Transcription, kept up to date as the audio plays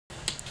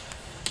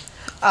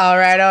All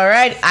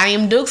right. I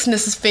am Dukes, and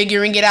this is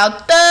Figuring It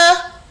Out,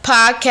 the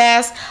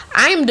podcast.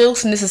 I am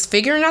Dukes, and this is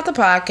Figuring Out the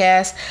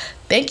podcast.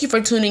 Thank you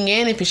for tuning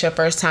in. If it's your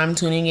first time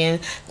tuning in,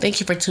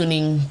 thank you for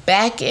tuning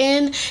back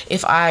in.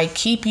 If I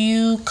keep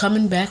you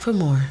coming back for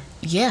more,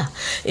 yeah.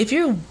 If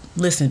you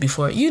listened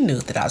before, you knew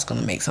that I was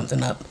going to make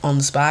something up on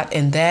the spot,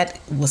 and that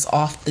was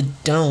off the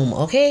dome,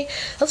 okay?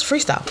 That's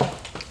freestyle.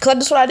 Because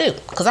that's what I do.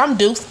 Because I'm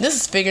Dukes. This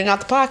is Figuring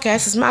Out the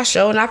Podcast. It's my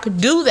show, and I could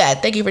do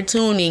that. Thank you for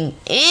tuning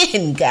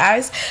in,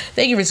 guys.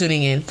 Thank you for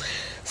tuning in.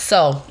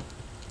 So,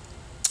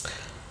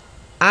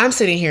 I'm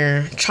sitting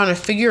here trying to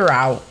figure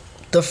out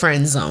the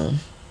friend zone.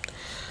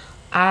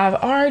 I've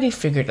already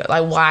figured it.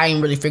 Like, I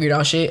ain't really figured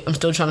out shit. I'm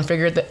still trying to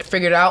figure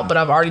it out. But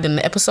I've already done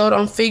an episode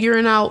on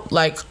figuring out,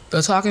 like,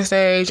 the talking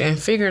stage and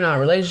figuring out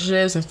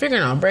relationships and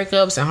figuring out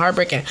breakups and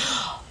heartbreak and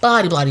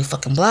blah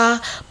fucking blah.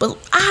 But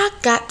I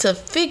got to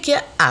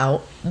figure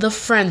out the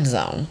friend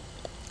zone.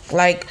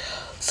 Like,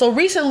 so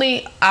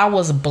recently I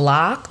was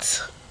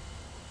blocked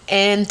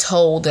and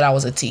told that I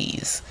was a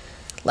tease.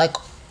 Like,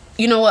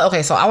 you know what?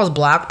 Okay, so I was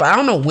blocked, but I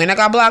don't know when I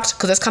got blocked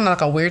because that's kind of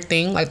like a weird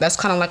thing. Like, that's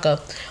kind of like a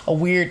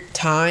weird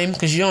time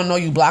because you don't know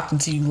you blocked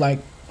until you, like,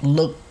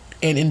 look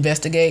and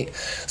investigate.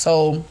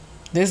 So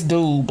this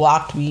dude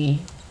blocked me.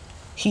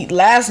 The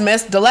last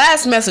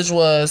message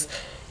was,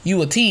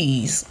 "You a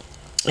tease,"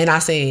 and I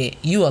said,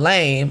 "You a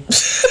lame."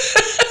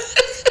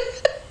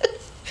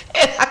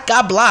 And I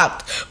got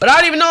blocked, but I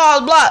didn't even know I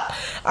was blocked.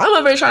 I'm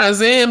over here trying to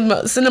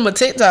send him a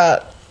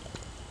TikTok.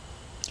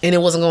 And it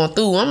wasn't going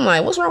through. I'm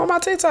like, what's wrong with my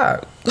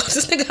TikTok?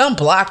 This nigga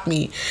unblocked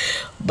me.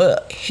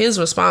 But his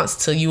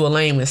response to "you a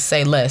lame" is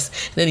 "say less."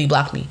 And then he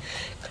blocked me.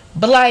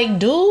 But like,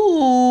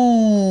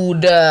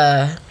 dude,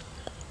 I'm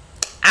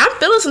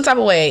feeling some type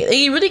of way.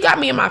 He really got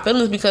me in my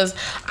feelings because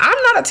I'm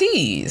not a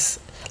tease.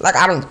 Like,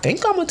 I don't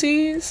think I'm a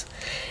tease.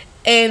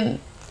 And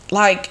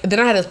like,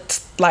 then I had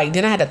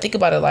to think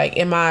about it. Like,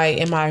 am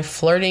I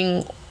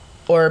flirting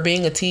or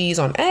being a tease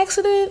on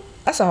accident?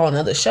 That's a whole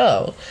nother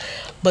show.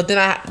 But then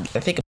I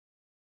think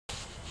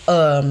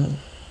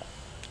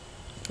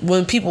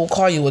when people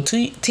call you a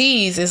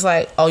tease, it's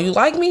like, oh, you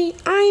like me?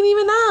 I ain't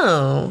even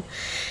know.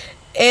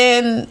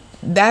 And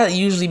that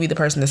usually be the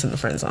person that's in the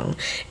friend zone.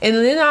 And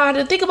then I had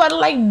to think about it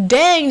like,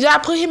 dang, did I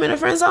put him in the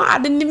friend zone? I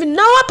didn't even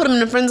know I put him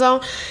in the friend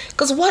zone.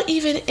 Because what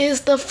even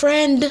is the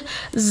friend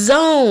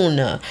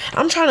zone?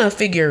 I'm trying to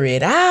figure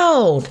it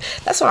out.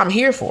 That's what I'm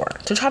here for,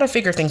 to try to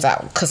figure things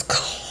out. Because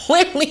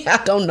clearly I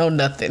don't know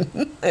nothing.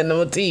 And I'm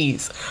a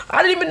tease.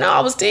 I didn't even know I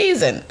was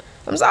teasing.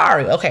 I'm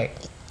sorry. Okay.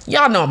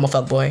 Y'all know I'm a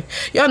fuckboy.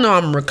 Y'all know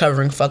I'm a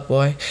recovering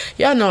fuckboy.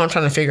 Y'all know I'm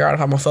trying to figure out if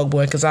I'm a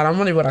fuckboy because I don't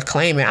really want to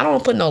claim it. I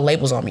don't put no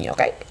labels on me,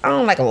 okay? I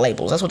don't like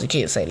labels. That's what the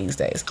kids say these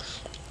days.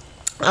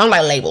 I don't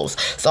like labels.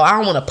 So I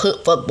don't want to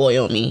put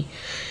fuckboy on me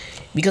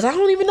because I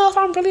don't even know if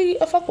I'm really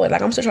a fuckboy.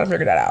 Like, I'm still trying to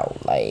figure that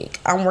out. Like,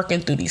 I'm working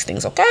through these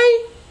things,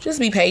 okay? Just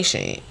be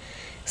patient.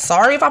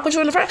 Sorry if I put you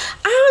in the friend.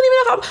 I don't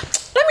even know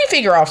if let me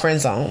figure out friend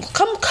zone.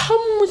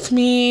 Come with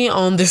me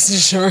on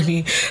this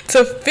journey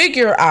to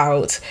figure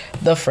out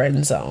the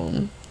friend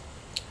zone.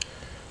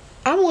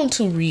 I want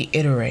to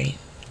reiterate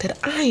that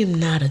I am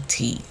not a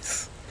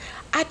tease.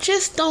 I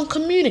just don't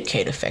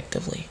communicate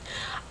effectively.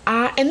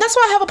 And that's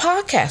why I have a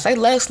podcast.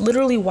 That's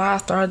literally why I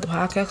started the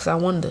podcast, because I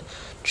wanted to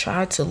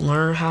try to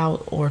learn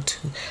how, or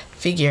to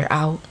figure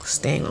out,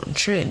 staying on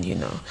trend,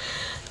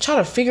 try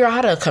to figure out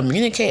how to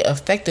communicate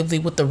effectively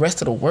with the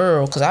rest of the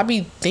world, because I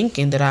be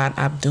thinking that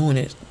I'm doing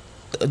it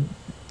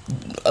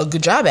a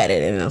good job at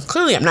it, and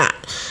clearly I'm not.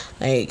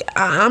 Like,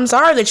 I'm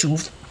sorry that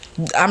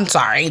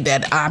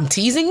I'm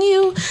teasing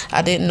you.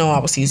 I didn't know I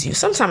was teasing you.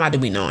 Sometimes I do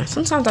be knowing.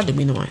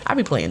 I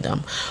be playing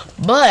dumb.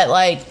 But,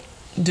 like,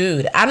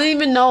 dude, I didn't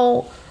even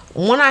know.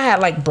 When I had,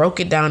 like, broke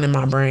it down in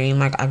my brain,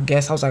 like, I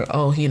guess I was like,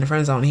 oh, he in the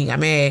friend zone, he got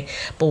mad.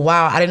 But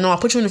wow, I didn't know I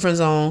put you in the friend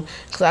zone,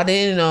 because I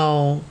didn't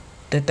know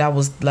that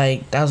was,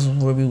 like, that was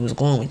where we was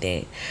going with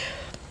that.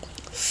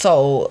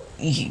 So,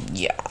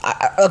 yeah,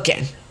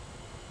 again,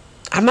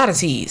 I'm not a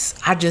tease.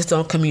 I just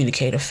don't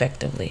communicate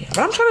effectively. But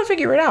I'm trying to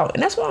figure it out.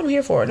 And that's what I'm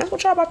here for. And that's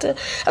what we're about to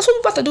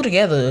do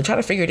together. Try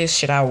to figure this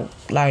shit out.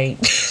 Like,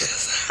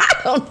 I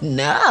don't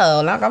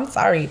know. Like, I'm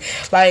sorry.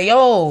 Like,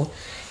 yo,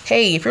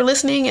 hey, if you're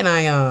listening and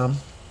I am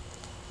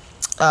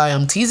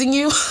teasing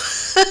you,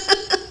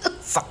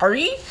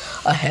 sorry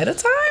ahead of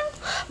time.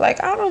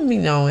 Like, I don't be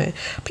knowing.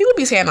 People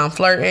be saying I'm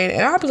flirting,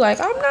 and I'll be like,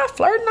 I'm not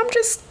flirting. I'm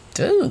just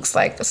Dukes.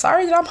 Like,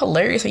 sorry that I'm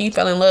hilarious and you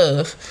fell in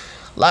love.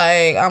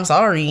 Like, I'm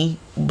sorry,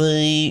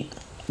 but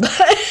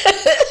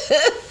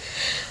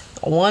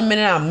 1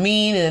 minute I'm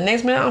mean and the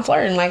next minute I'm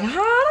flirting. Like, I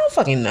don't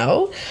fucking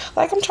know.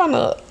 Like, I'm trying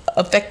to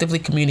effectively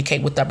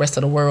communicate with the rest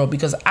of the world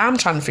because I'm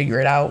trying to figure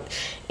it out.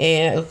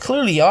 And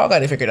clearly y'all got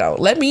to figure it out.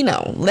 Let me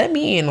know. Let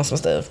me in on some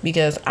stuff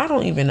because I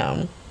don't even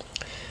know.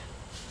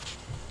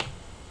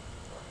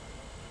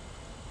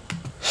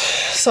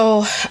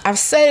 So, I've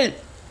said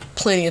it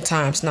plenty of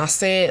times, and I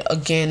say it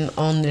again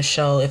on this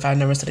show if I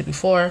never said it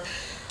before.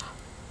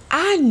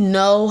 I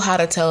know how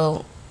to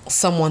tell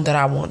someone that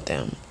I want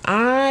them.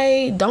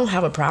 I don't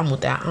have a problem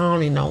with that. I don't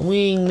need no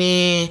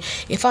wingman.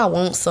 If I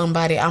want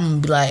somebody, I'm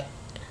gonna be like,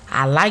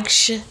 I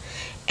like you,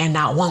 and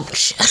I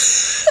want you.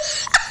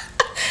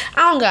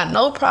 I don't got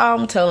no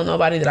problem telling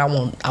nobody that I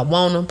want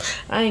them.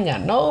 I ain't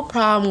got no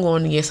problem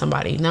going to get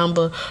somebody's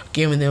number,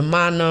 giving them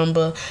my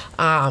number,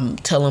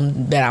 tell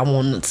them that I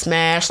want to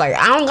smash. Like,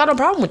 I don't got no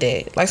problem with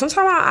that. Like,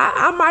 sometimes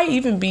I might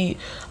even be,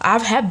 I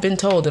have been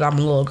told that I'm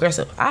a little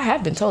aggressive. I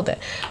have been told that.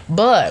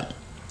 But,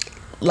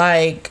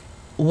 like,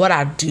 what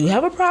I do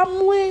have a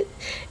problem with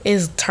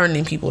is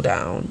turning people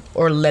down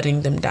or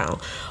letting them down.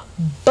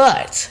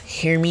 But,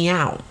 hear me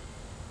out.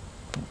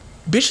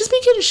 Bitches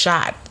be getting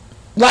shot.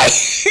 Like,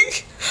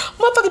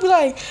 motherfucker be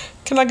like,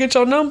 can I get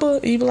your number?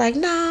 And you be like,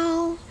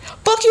 no.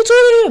 Fuck you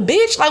too,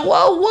 bitch. Like,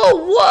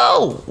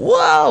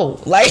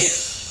 whoa. Like,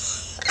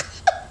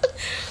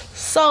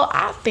 so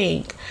I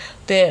think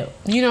that,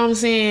 you know what I'm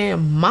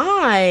saying,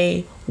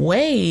 my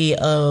way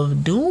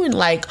of doing,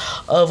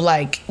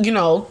 you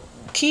know,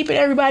 keeping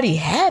everybody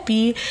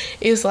happy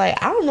is like,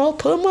 I don't know,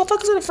 putting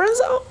motherfuckers in the friend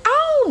zone.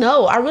 I don't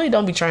know. I really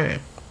don't be trying.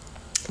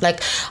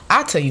 Like,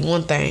 I'll tell you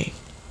one thing.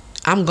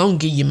 I'm gonna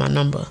give you my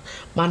number.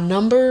 My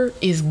number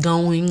is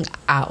going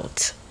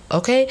out.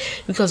 Okay?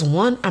 Because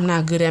one, I'm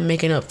not good at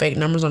making up fake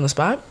numbers on the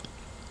spot.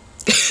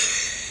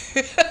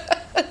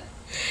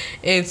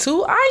 And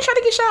two, I ain't trying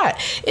to get shot.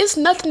 It's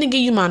nothing to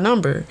give you my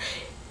number.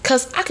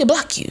 Cause I can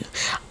block you.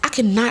 I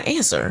cannot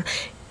answer.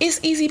 It's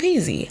easy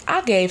peasy.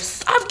 I give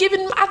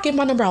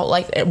my number out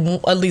like at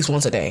least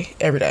once a day,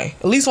 every day,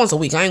 at least once a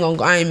week. I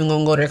ain't even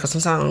gonna go there because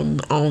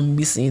sometimes I don't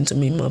be seeing too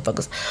many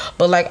motherfuckers.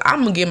 But like, I'm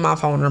gonna give my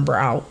phone number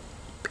out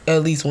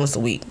at least once a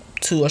week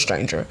to a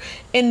stranger,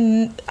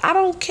 and I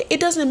don't care. It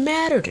doesn't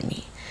matter to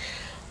me.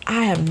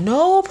 I have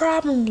no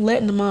problem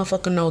letting the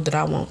motherfucker know that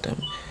I want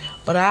them,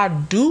 but I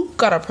do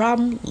got a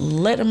problem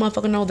letting the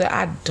motherfucker know that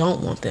I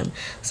don't want them.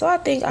 So I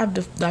think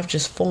I've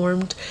just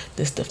formed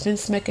this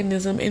defense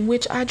mechanism in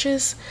which I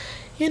just,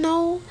 you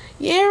know,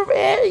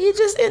 you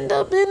just end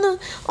up on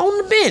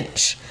the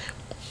bench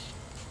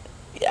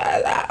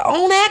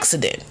on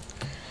accident.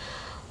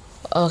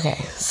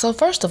 Okay, so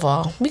first of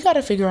all, we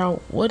gotta figure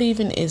out what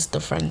even is the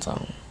friend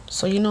zone.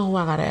 So you know who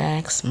I gotta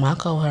ask? My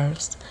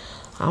co-host.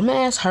 I'm gonna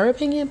ask her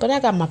opinion, but I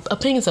got my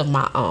opinions of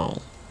my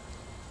own.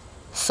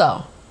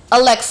 So,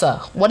 Alexa,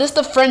 what is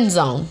the friend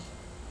zone?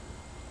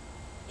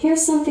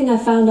 Here's something I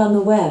found on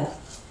the web.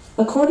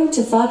 According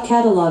to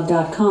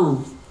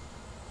thoughtcatalog.com,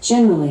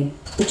 generally,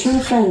 the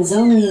term friend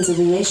zone means a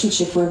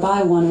relationship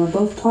whereby one or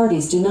both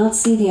parties do not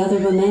see the other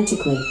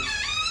romantically.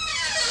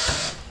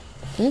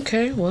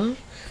 Okay, well,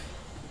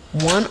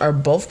 one or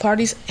both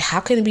parties? How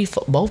can it be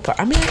both parties?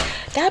 I mean,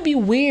 that'd be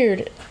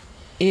weird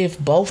if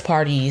both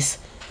parties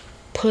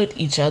put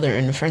each other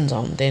in the friend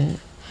zone. Then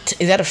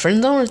is that a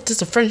friend zone or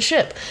just a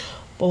friendship?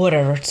 But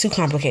whatever, too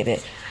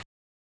complicated.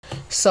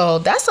 So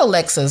that's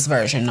Alexa's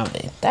version of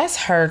it.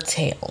 That's her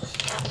tale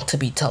to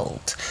be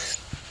told.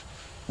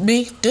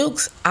 Me,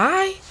 Dukes,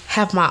 I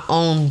have my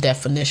own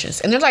definitions,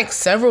 and there's like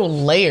several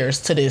layers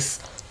to this.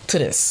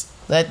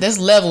 Like, there's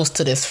levels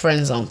to this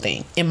friend zone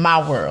thing in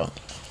my world.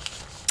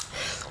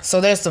 So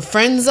there's the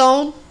friend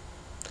zone,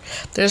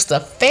 there's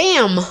the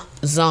fam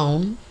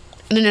zone,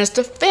 and then there's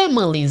the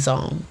family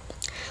zone.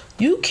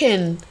 You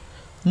can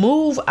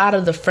move out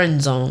of the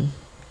friend zone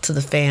to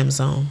the fam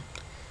zone.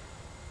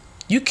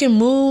 You can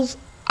move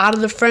out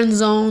of the friend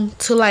zone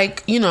to,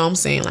 like, you know what I'm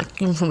saying,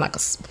 like, even from like a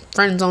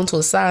friend zone to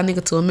a side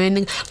nigga to a main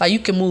nigga. Like, you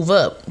can move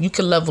up. You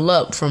can level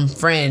up from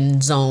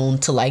friend zone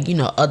to, like, you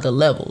know, other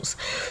levels.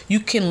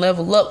 You can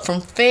level up from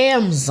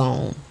fam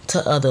zone to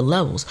other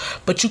levels,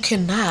 but you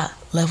cannot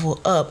level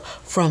up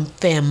from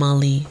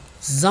family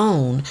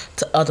zone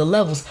to other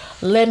levels.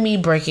 Let me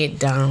break it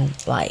down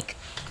like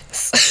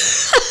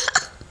this.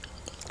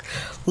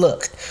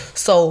 Look,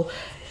 so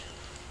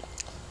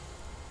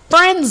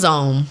friend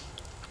zone,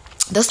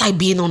 that's like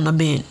being on the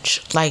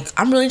bench. Like,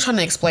 I'm really trying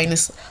to explain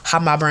this, how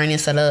my brain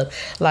is set up.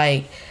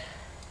 Like,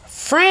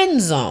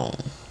 friend zone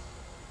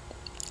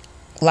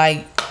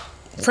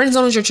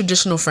is your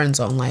traditional friend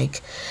zone.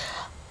 Like,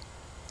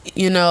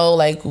 you know,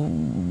 like,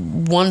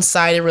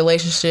 one-sided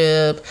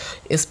relationship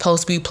is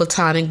supposed to be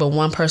platonic, but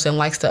one person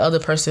likes the other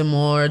person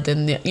more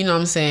than you know what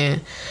I'm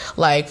saying?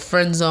 Like,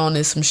 friend zone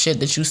is some shit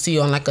that you see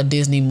on like a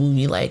Disney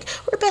movie. Like,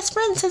 we're best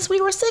friends since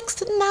we were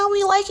 6 and now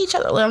we like each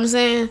other. You know what I'm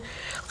saying?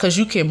 Because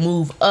you can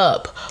move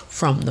up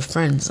from the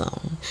friend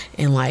zone,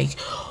 and like,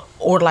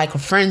 or like a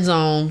friend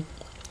zone,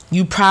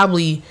 you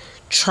probably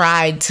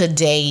tried to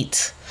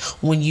date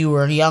when you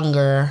were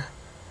younger,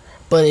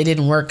 but it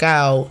didn't work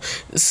out,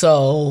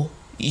 so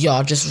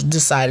y'all just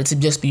decided to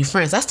just be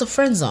friends. That's the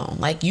friend zone.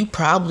 Like, you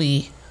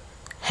probably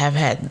have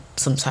had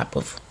some type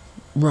of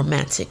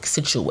romantic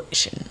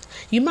situation.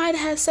 You might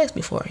have had sex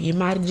before. You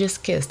might have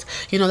just kissed.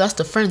 You know, that's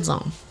the friend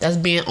zone. That's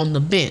being on the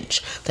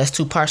bench. That's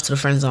two parts to the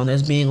friend zone.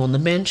 There's being on the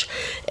bench,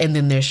 and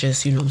then there's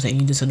just, you know what I'm saying,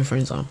 you just in the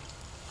friend zone.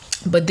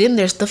 But then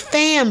there's the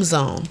fam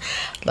zone.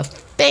 The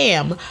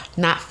fam,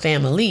 not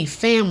family.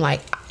 Fam,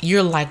 like,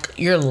 you're like,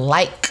 you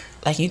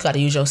gotta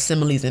use your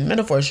similes and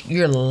metaphors.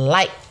 You're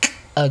like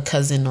a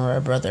cousin or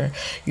a brother.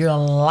 You're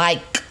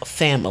like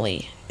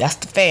family. That's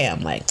the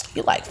fam. Like,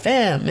 you like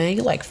fam, man.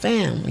 You like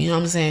fam. You know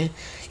what I'm saying?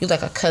 You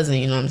like a cousin.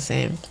 You know what I'm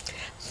saying?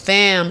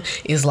 Fam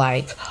is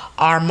like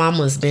our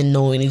mamas been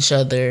knowing each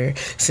other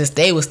since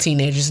they was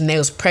teenagers and they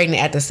was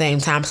pregnant at the same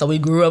time, so we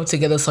grew up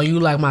together. So you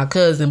like my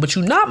cousin, but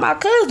you not my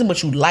cousin,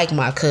 but you like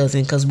my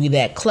cousin because we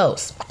that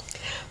close.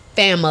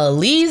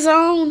 Family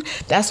zone,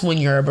 that's when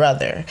you're a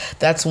brother.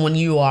 That's when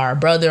you are a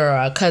brother or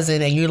a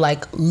cousin and you're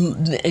like,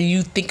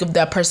 you think of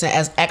that person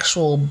as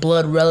actual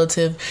blood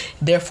relative.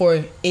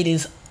 Therefore it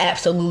is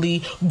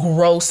absolutely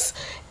gross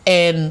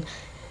and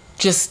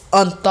just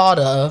unthought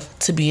of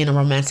to be in a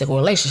romantic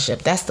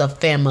relationship. That's the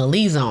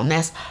family zone.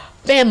 That's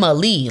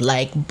family,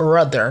 like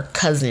brother,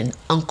 cousin,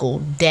 uncle,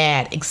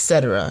 dad,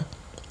 etc.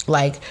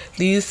 Like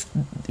these,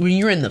 when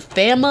you're in the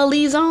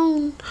family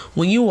zone,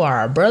 when you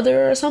are a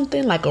brother or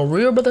something, like a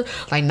real brother,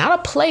 like not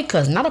a play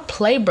cousin, not a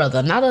play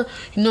brother, not a,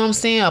 you know what I'm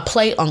saying, a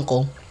play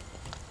uncle.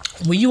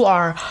 When you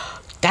are,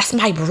 that's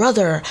my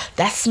brother,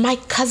 that's my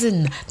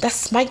cousin,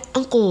 that's my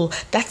uncle,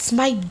 that's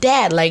my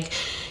dad. Like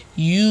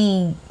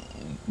you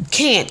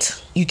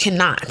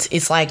cannot.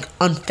 It's like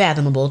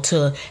unfathomable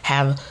to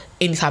have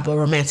any type of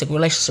romantic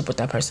relationship with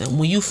that person.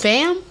 When you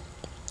fam,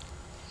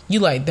 you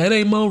like, that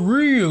ain't my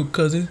real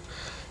cousin.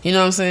 You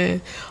know what I'm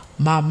saying?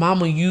 My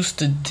mama used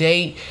to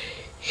date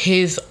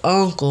his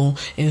uncle,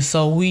 and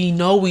so we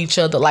know each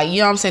other. Like, you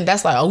know what I'm saying?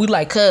 That's like, oh, we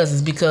like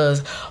cousins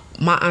because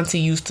my auntie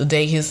used to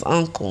date his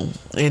uncle,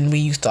 and we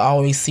used to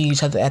always see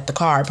each other at the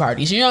card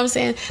parties. You know what I'm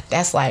saying?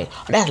 That's like,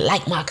 that's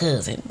like my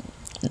cousin.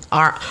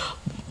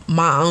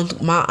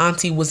 My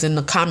auntie was in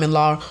the common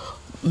law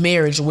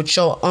marriage with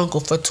your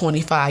uncle for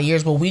 25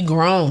 years, but we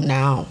grown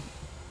now.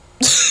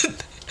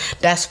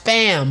 That's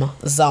fam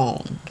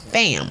zone.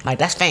 Fam. Like,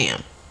 that's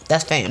fam.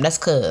 That's fam. That's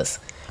cuz.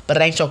 But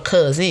it ain't your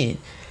cousin.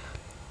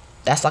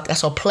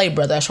 That's your play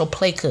brother. That's your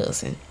play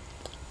cousin.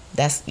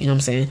 That's, you know what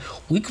I'm saying?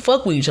 We can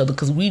fuck with each other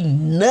because we're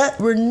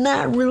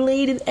not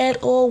related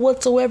at all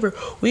whatsoever.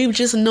 We've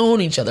just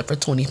known each other for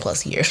 20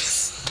 plus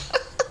years.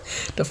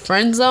 The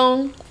friend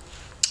zone,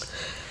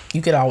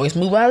 you could always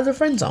move out of the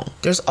friend zone.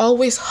 There's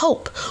always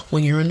hope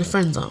when you're in the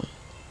friend zone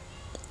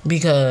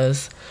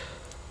because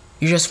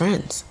you're just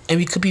friends, and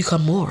we could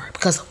become more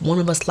because one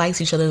of us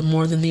likes each other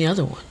more than the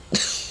other one.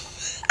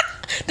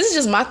 This is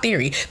just my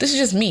theory. This is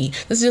just me.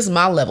 This is just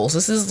my levels.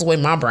 This is the way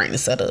my brain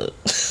is set up.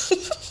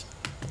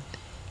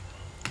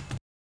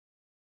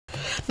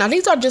 Now,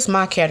 these are just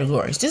my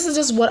categories. This is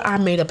just what I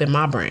made up in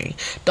my brain.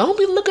 Don't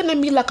be looking at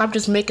me like I'm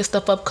just making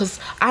stuff up because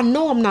I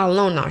know I'm not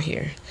alone out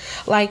here.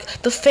 Like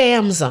the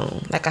fam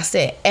zone. Like I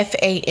said,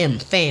 F-A-M,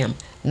 fam.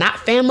 Not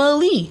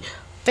family.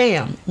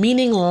 Fam,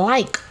 meaning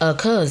like a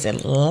cousin,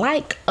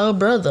 like a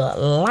brother,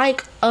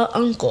 like a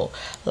uncle,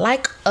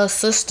 like a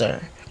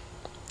sister.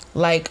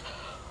 Like,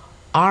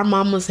 our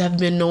mamas have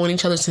been knowing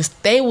each other since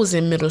they was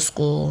in middle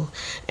school,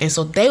 and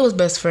so they was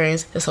best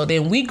friends, and so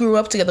then we grew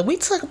up together. We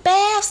took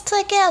baths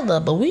together,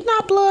 but we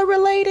not blood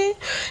related.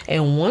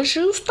 And once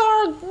you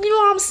start, you know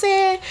what I'm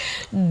saying,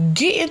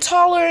 getting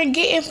taller and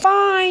getting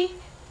fine,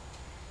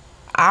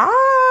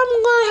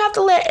 I'm gonna have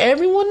to let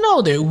everyone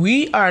know that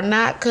we are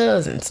not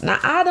cousins. Now,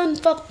 I done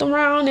fucked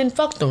around,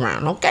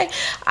 okay?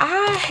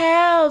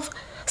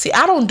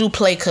 I don't do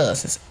play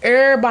cousins.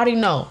 Everybody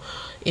know.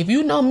 If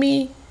you know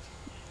me,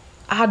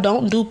 I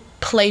don't do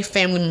play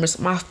family members.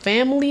 My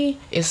family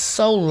is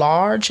so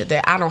large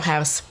that I don't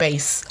have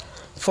space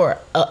for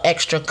an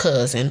extra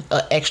cousin,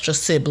 an extra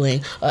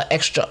sibling, an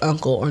extra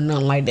uncle, or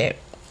nothing like that.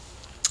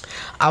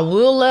 I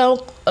will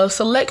let a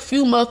select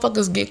few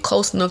motherfuckers get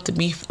close enough to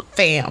be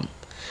fam,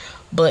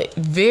 but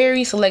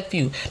very select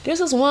few. There's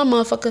this one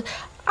motherfucker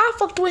I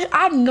fucked with.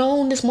 I've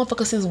known this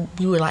motherfucker since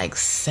we were like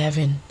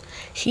 7.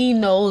 He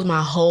knows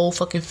my whole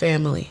fucking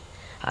family.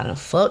 I done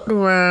fucked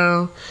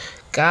around,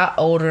 got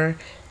older.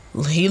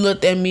 He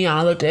looked at me,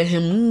 I looked at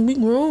him. We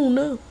grown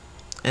now.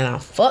 And I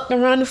fucked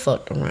around.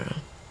 And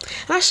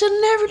I should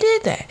have never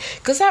did that.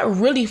 Because that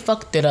really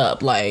fucked it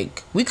up.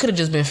 Like, we could have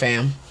just been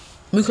fam.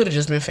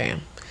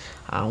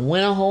 I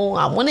went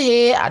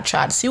ahead. I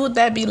tried to see what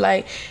that'd be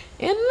like.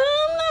 And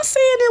I'm not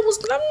saying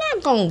I'm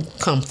not going to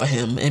come for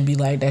him and be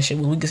like, that shit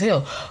was weak as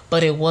hell.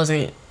 But it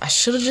wasn't,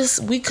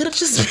 we could have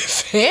just been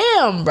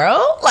fam,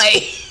 bro.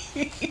 Like,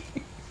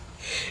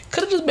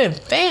 could have just been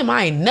fam.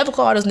 I ain't never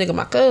called this nigga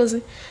my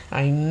cousin.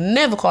 I ain't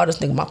never called this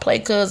nigga my play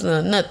cousin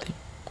or nothing.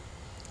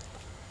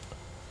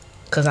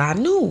 Cause I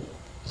knew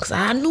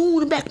in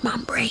the back of my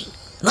brain,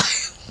 like,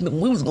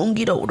 we was gonna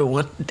get older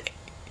one day.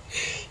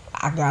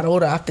 I got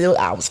older.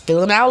 I was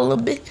feeling out a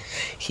little bit.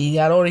 He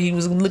got older. He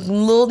was looking a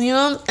little, you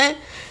know what I'm saying?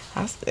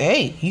 I said,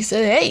 hey. He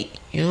said, hey.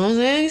 You know what I'm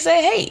saying? He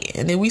said, hey.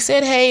 And then we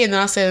said, hey. And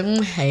then I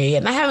said, hey.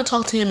 And I haven't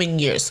talked to him in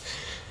years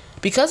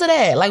because of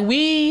that. Like,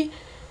 we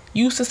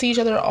used to see each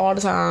other all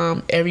the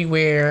time,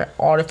 everywhere,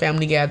 all the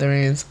family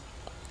gatherings.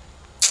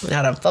 And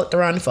I done fucked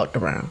around.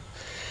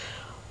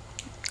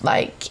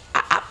 Like,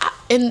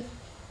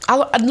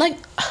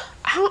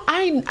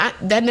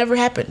 that never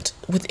happened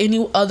with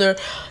any other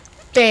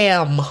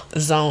fam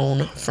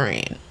zone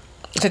friend.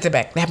 Take that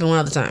back. That happened one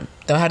other time.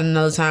 That had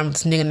another time with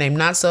this nigga named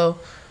Not So.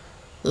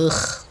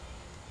 Ugh.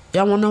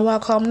 Y'all wanna know why I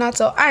call him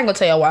Natso? I ain't gonna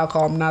tell y'all why I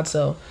call him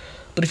Natso.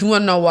 But if you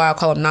wanna know why I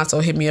call him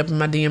Natso, hit me up in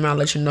my DM. I'll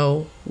let you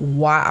know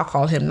why I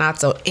call him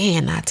Natso,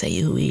 and I'll tell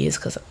you who he is,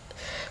 because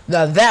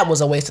that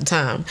was a waste of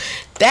time.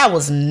 That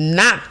was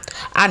not.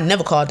 I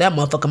never called that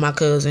motherfucker my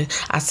cousin.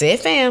 I said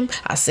fam.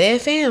 I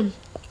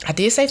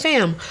did say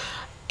fam,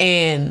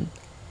 and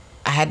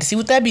I had to see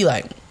what that be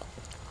like.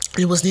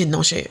 It wasn't hitting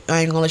no shit.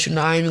 I ain't gonna let you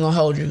know. I ain't even gonna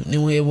hold you.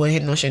 Then it wasn't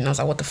hitting no shit. And I was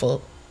like, what the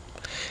fuck?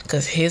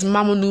 Because his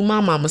mama knew my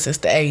mama since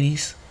the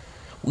 80s.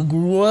 We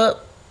grew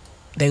up.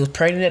 They was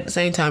pregnant at the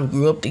same time. We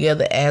grew up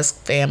together as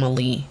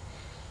family.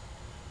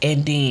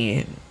 And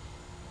then,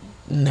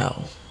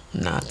 no.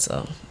 Not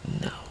so.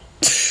 No.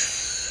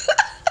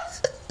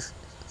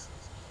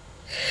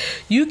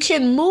 You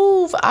can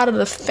move out of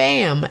the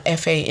FAM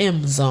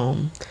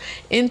zone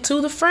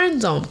into the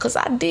friend zone. Because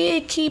I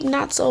did keep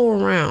Not So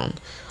around.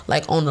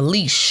 Like on a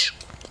leash.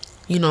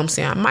 You know what I'm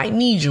saying? I might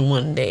need you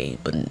one day.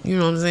 But you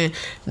know what I'm saying?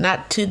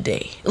 Not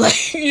today.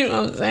 Like, you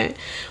know what I'm saying?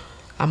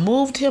 I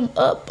moved him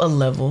up a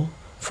level.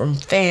 From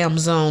fam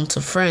zone to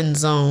friend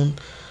zone.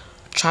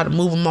 Try to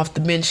move him off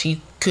the bench.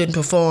 He couldn't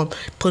perform.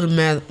 Put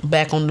him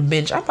back on the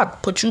bench. I'm about to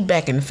put you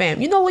back in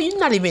fam. You know what? You're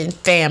not even in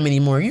fam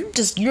anymore.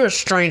 You're a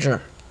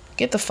stranger.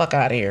 Get the fuck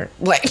out of here.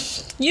 Like,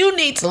 you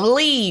need to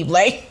leave.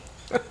 Like,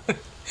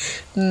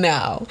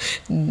 no.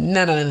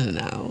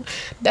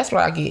 That's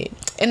what I get.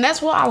 And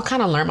that's what I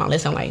kind of learned my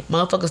lesson. Like,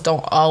 motherfuckers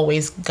don't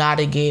always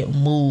gotta get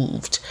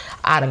moved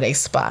out of their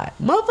spot.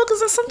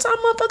 Sometimes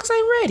motherfuckers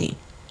ain't ready.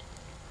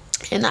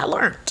 And I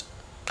learned.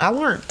 I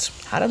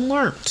done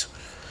learned.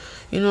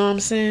 You know what I'm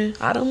saying?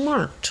 I done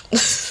learned.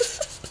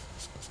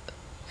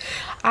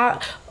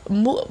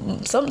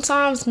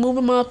 Sometimes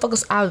moving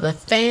motherfuckers out of the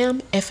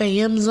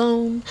FAM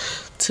zone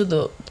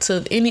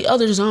to any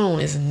other zone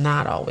is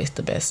not always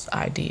the best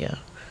idea.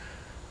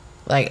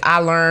 Like, I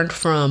learned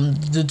from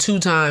the 2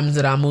 times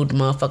that I moved a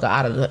motherfucker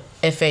out of the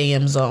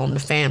FAM zone, the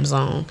fam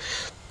zone,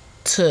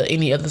 to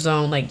any other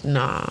zone. Like,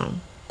 nah,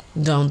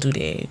 don't do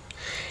that.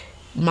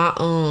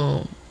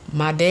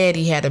 My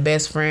daddy had a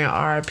best friend,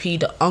 RIP,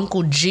 the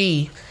Uncle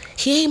G.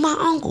 He ain't my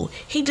uncle.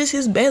 He just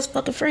his best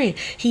fucking friend.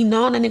 He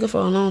known that nigga for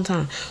a long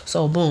time.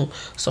 So, boom.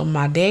 So,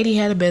 my daddy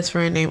had a best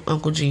friend named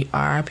Uncle G.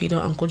 RIP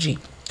to Uncle G.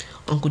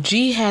 Uncle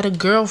G had a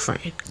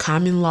girlfriend,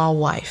 common law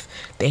wife.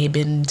 They had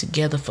been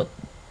together for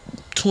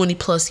 20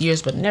 plus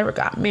years but never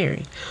got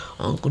married.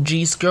 Uncle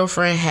G's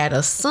girlfriend had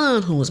a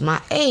son who was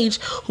my age,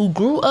 who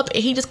grew up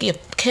and he just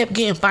kept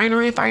getting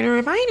finer and finer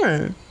and finer.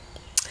 And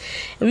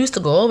we used to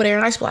go over there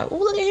and I used to be like, oh,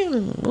 look at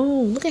him.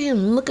 Oh, look at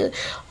him. Look at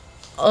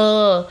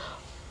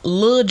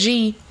Lil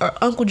G or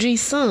Uncle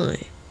G's son.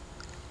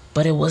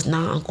 But it was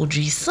not Uncle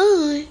G's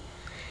son.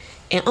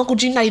 And Uncle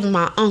G not even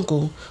my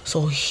uncle.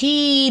 So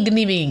he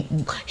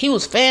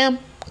was fam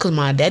because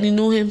my daddy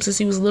knew him since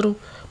he was little.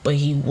 But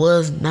he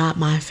was not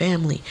my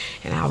family.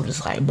 And I was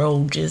just like,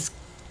 bro, just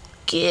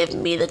give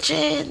me the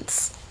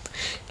chance.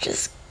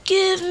 Just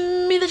give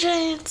me the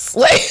chance.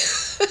 Like...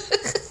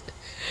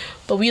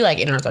 But we like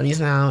in our 30s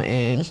now,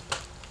 and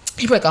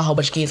he probably got a whole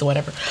bunch of kids or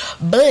whatever.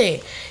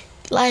 But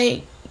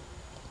like,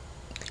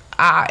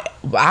 I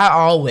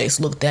always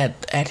looked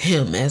at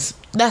him as,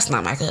 that's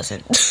not my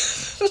cousin.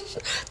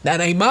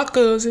 That ain't my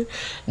cousin.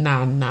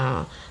 Nah.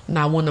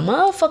 When the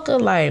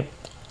motherfucker, like,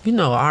 you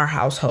know, our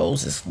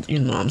households is, you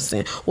know what I'm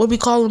saying, what we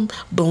call them,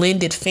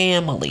 blended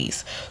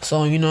families.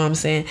 So, you know what I'm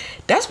saying,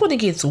 that's when it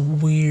gets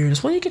weird.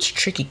 It's when it gets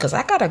tricky, because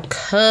I got a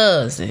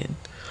cousin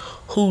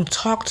who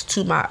talked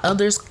to my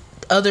other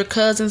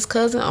cousin's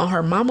cousin on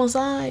her mama's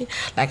side.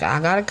 Like, I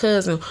got a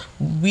cousin,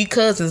 we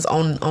cousins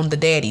on the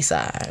daddy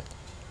side.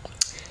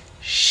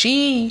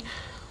 She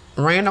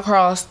ran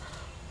across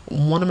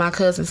one of my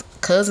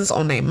cousins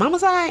on their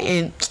mama's side,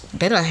 and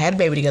they done had a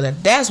baby together.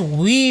 That's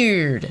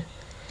weird,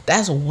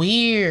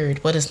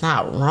 but it's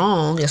not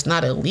wrong. It's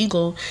not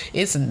illegal.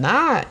 It's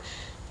not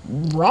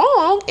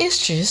wrong.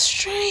 It's just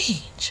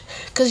strange,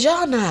 because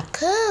y'all not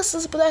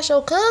cousins, but that's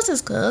your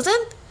cousin's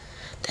cousin.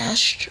 That's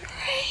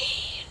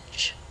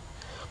strange,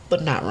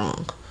 but not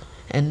wrong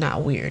and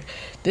not weird.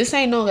 This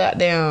ain't no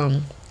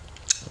goddamn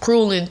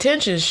Cruel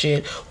Intentions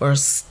shit where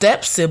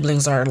step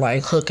siblings are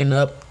like hooking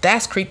up.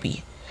 That's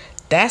creepy.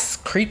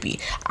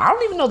 I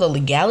don't even know the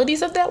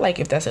legalities of that, like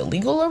if that's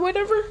illegal or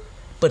whatever,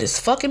 but it's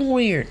fucking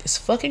weird. It's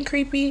fucking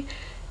creepy,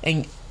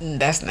 and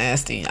that's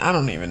nasty. I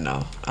don't even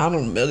know. I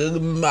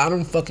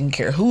don't fucking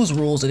care whose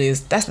rules it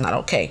is. That's not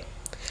okay.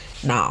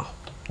 No.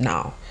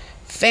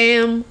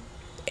 Fam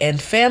and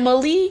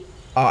family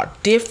are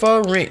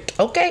different,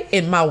 okay?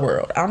 In my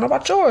world. I don't know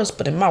about yours,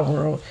 but in my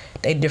world,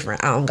 they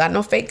different. I don't got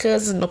no fake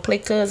cousins, no play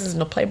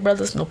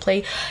brothers,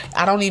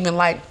 I don't even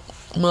like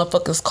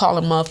motherfuckers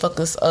calling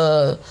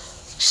motherfuckers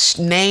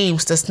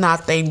names that's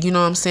not they, you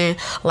know what I'm saying?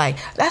 Like,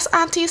 that's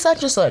auntie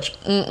such and such.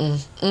 I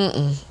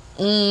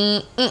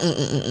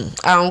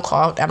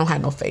don't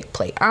have no fake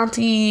play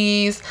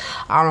aunties.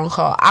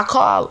 I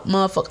call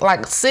motherfucker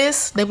like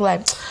sis. They be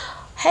like,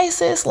 hey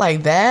sis,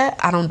 like that.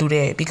 I don't do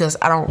that because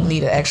I don't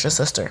need an extra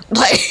sister.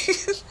 Like,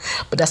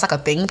 but that's like a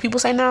thing people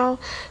say now.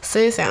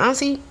 Sis and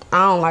auntie,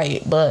 I don't like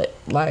it, but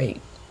like,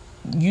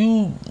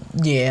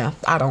 yeah,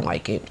 I don't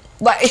like it.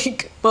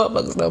 Like,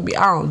 motherfuckers know me.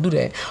 I don't do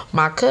that.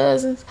 My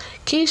cousins,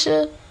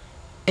 Keisha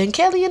and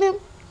Kelly and them,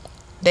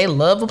 they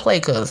love a play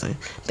cousin.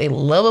 They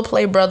love a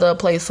play brother, a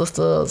play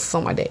sister,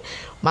 something like that.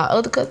 My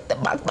other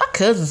my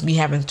cousins be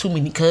having too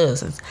many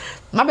cousins.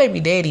 My baby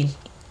daddy,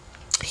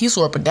 he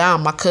swore up and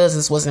down my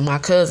cousins wasn't my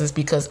cousins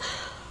because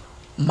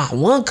my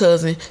one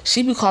cousin,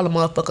 she be calling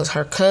motherfuckers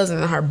her cousin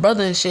and her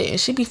brother and shit, and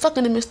she be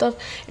fucking them and stuff.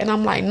 And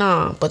I'm like,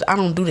 nah, but I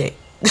don't do that.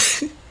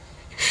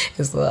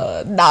 It's no,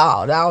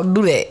 I don't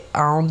do that. I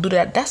don't do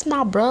that. That's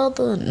my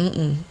brother.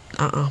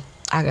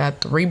 I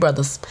got 3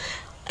 brothers,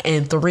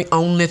 and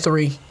only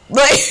 3.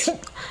 Like,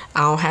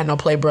 I don't have no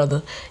play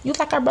brother. You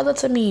like our brother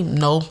to me?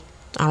 No,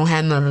 I don't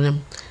have none of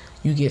them.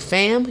 You get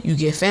fam, you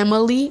get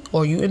family,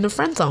 or you in the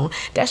friend zone.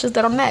 That's just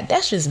that I'm not.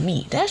 That's just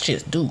me. That's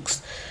just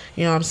Dukes.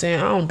 You know what I'm saying?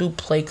 I don't do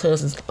play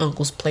cousins,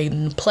 uncles, play. I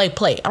don't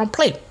play. I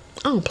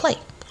don't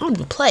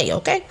even play,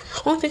 okay?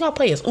 Only thing I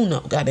play is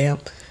Uno, goddamn.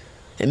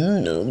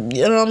 And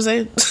you know what I'm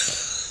saying?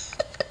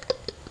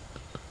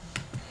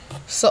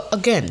 So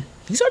again,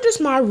 these are just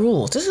my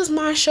rules. This is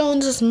my show,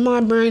 and this is my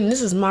brain, and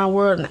this is my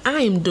world, and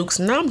I am Dukes,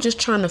 and I'm just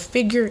trying to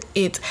figure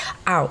it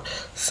out.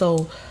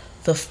 So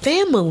the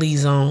family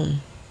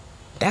zone,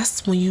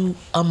 that's when you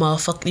a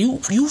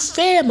motherfucker, you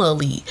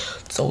family.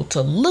 So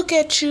to look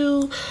at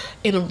you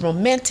in a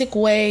romantic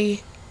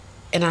way,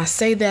 and I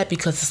say that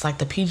because it's like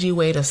the PG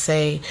way to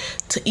say,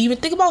 to even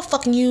think about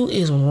fucking you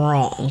is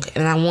wrong.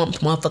 And I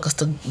want motherfuckers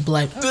to be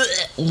like,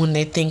 when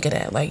they think of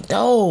that. Like,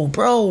 no,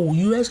 bro,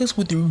 you had sex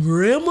with your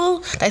grandma?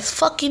 That's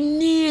fucking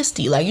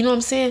nasty. Like, you know what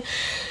I'm saying?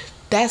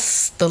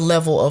 That's the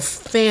level of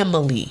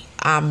family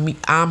I'm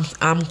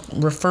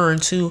referring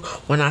to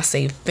when I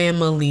say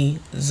family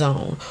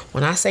zone.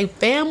 When I say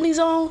family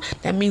zone,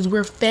 that means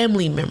we're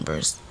family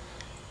members.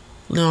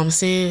 You know what I'm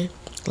saying?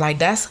 Like,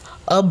 that's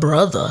a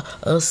brother,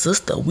 a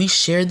sister. We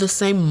share the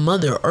same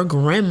mother or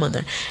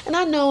grandmother. And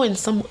I know in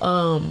some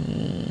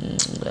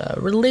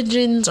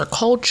religions or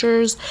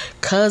cultures,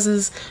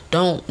 cousins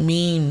don't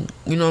mean,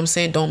 you know what I'm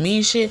saying, don't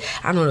mean shit.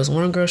 I know there's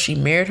one girl, she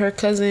married her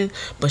cousin,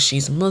 but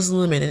she's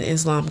Muslim, and in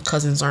Islam,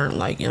 cousins aren't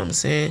like, you know what I'm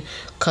saying,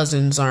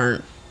 cousins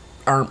aren't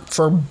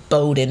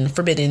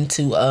forbidden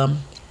to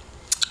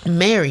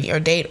marry or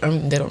date.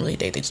 They don't really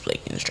date, they just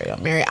like straight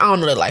up marry. I don't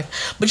know their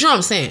life, but you know what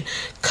I'm saying.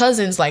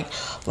 Cousins, like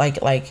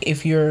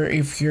if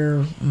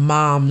your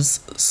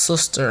mom's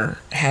sister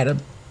had a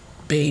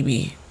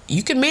baby,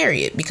 you can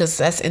marry it because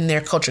that's in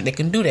their culture. They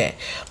can do that,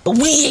 but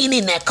we ain't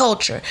in that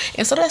culture,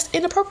 and so that's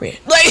inappropriate.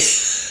 Like,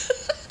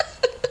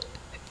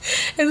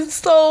 and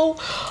so,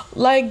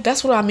 like,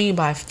 that's what I mean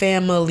by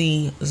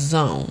family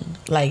zone.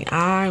 Like,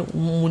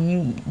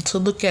 to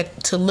look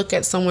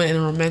at someone in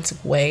a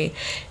romantic way,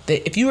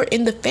 that if you are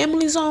in the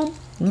family zone,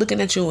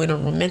 looking at you in a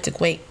romantic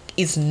way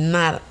is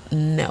not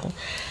no.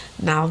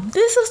 Now,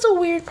 this is the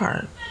weird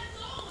part.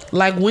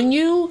 Like, when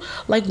you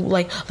like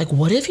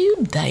what if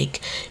you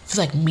like, it's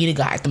like meet a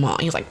guy at the mall,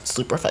 he's like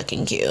super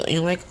fucking cute, and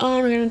you're like, oh,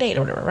 we're gonna date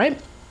or whatever, right?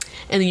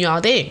 And then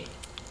y'all date,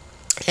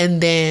 and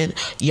then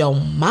your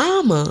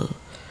mama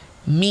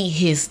meet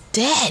his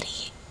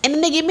daddy, and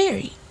then they get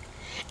married,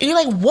 and you're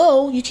like,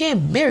 whoa, you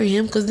can't marry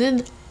him because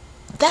then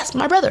that's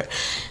my brother.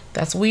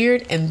 That's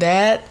weird, and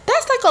that's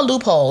like a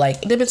loophole.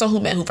 Like, it depends on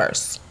who met who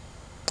first.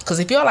 Because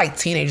if y'all like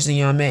teenagers and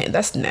y'all met,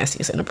 that's nasty,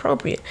 it's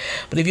inappropriate.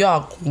 But if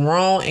y'all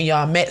grown and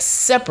y'all met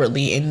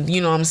separately, and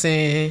you know what I'm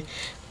saying,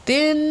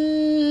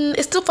 then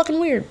it's still fucking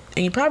weird,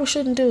 and you probably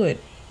shouldn't do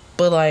it.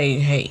 But like,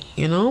 hey,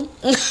 you know.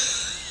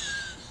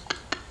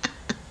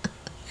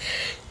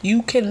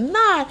 You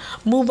cannot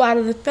move out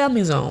of the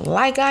family zone.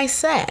 Like I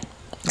said,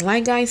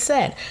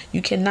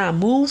 you cannot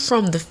move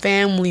from the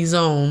family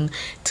zone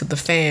to the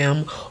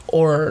fam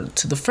or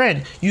to the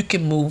friend. You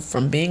can move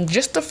from being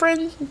just a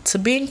friend to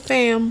being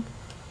fam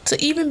to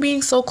even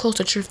being so close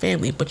that you're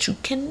family. But you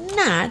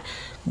cannot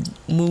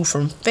move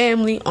from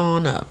family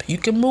on up. You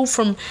can move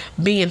from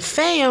being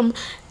fam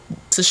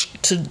to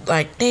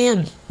like,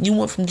 damn, you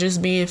went from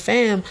just being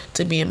fam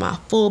to being my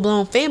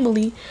full-blown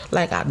family.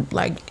 Like, I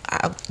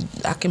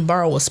can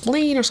borrow a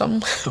spleen or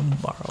something.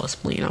 Borrow a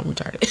spleen, I'm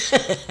retarded.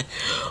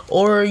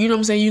 Or, you know what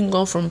I'm saying, you can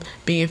go from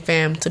being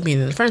fam to being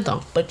in the friend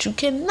zone, but you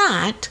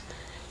cannot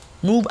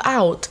move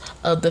out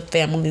of the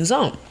family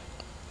zone.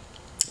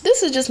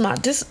 This is my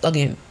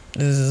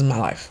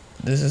life.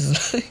 This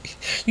is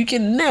you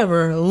can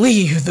never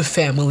leave the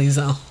family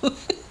zone.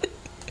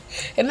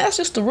 And that's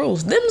just the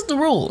rules. Them's the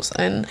rules.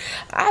 And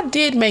I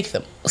did make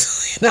them.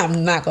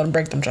 I'm not going to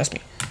break them, trust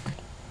me.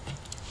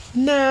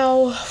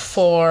 Now,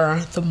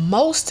 for the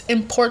most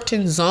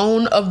important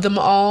zone of them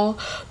all,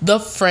 the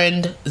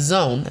friend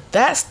zone.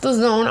 That's the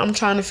zone I'm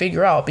trying to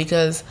figure out,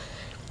 because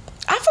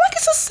I feel like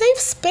it's a safe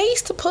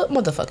space to put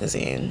motherfuckers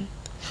in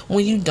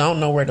when you don't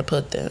know where to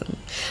put them.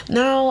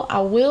 Now,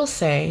 I will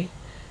say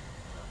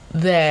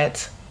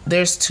that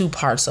there's two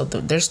parts of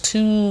the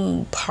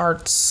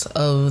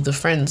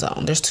friend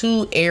zone. There's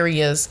 2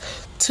 areas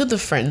to the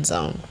friend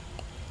zone.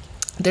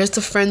 There's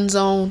the friend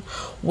zone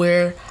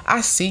where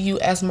I see you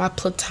as my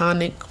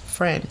platonic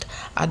friend.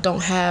 I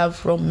don't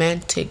have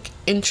romantic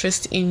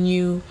interest in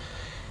you.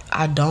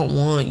 I don't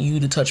want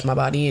you to touch my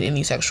body in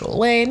any sexual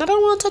way, and I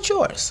don't want to touch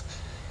yours.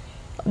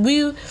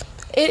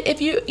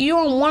 If you're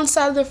on one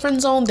side of the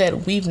friend zone that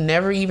I've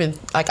never even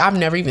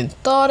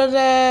thought of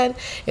that.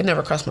 It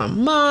never crossed my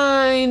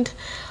mind.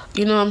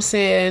 You know what I'm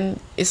saying?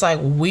 It's like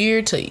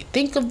weird to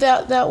think of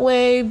that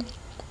way.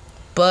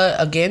 But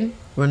again,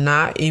 we're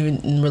not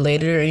even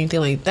related or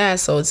anything like that.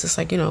 So it's just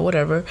like,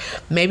 whatever.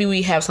 Maybe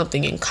we have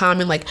something in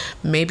common. Like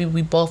maybe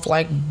we both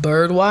like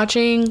bird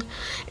watching.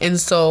 And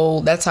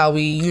so that's how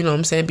we,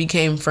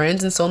 became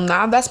friends. And so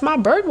now that's my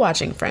bird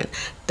watching friend.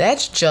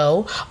 That's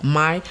Joe,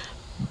 my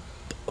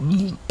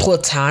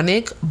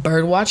platonic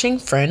bird watching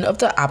friend of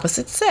the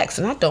opposite sex.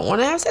 And I don't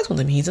want to have sex with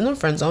him. He's in the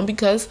friend zone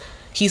because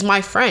he's my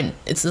friend.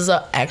 This is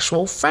an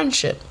actual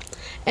friendship.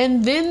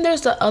 And then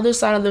there's the other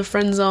side of the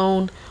friend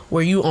zone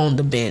where you on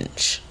the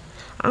bench.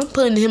 I'm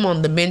putting him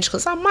on the bench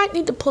because I might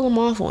need to pull him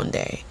off one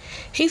day.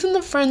 He's in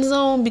the friend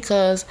zone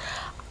because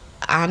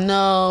I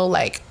know,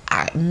 like,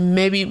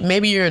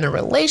 maybe you're in a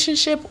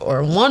relationship,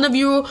 or both of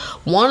you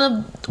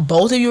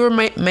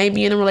may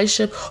be in a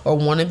relationship, or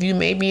one of you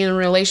may be in a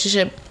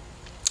relationship,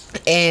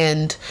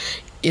 and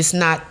it's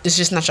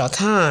just not your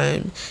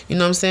time. You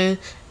know what I'm saying?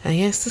 I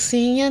guess to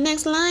see your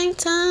next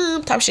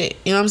lifetime type shit.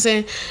 You know what I'm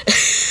saying?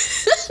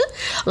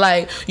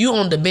 Like, you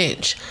on the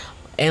bench.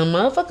 And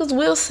motherfuckers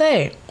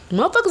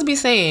be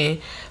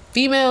saying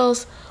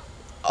females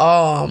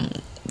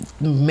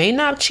may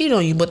not cheat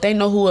on you, but they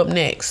know who up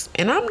next.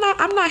 And I'm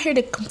not here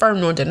to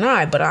confirm nor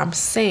deny, but I'm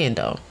saying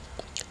though,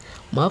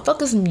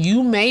 motherfuckers,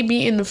 you may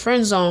be in the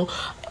friend zone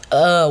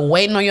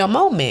waiting on your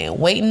moment,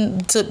 you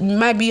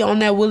might be on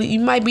that you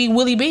might be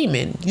Willie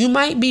Beeman. You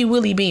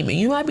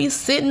might be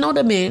sitting on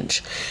the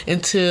bench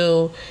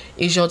until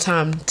it's your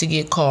time to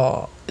get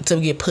called,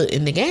 to get put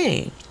in the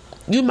game.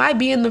 You might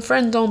be in the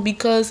friend zone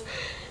because,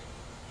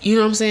 you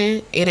know what I'm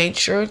saying, it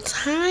ain't your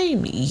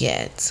time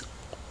yet.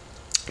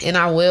 And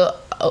I will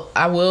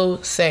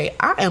say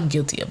I am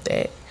guilty of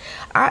that.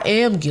 I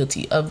am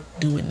guilty of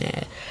doing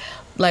that.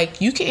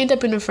 Like, you can end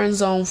up in the friend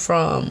zone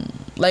from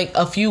like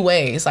a few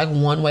ways. Like,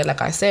 one way,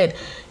 like I said,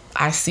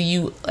 I see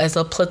you as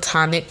a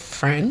platonic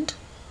friend.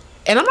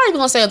 And I'm not even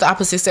gonna say of the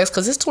opposite sex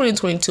because it's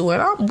 2022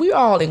 and we're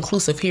all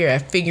inclusive here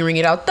at Figuring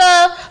It Out,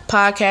 the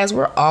podcast.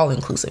 We're all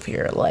inclusive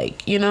here.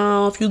 Like,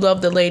 if you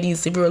love the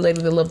ladies, if you're a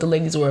lady that loves the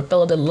ladies, or a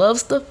fella that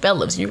loves the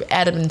fellas, you're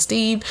Adam and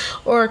Steve,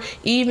 or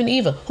even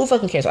Eva. Who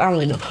fucking cares? I don't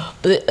really know.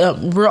 But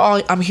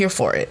I'm here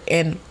for it.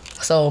 And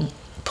so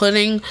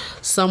putting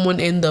someone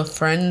in the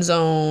friend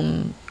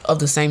zone of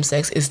the same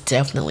sex is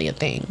definitely a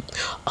thing.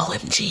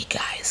 OMG,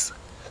 guys.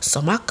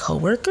 So my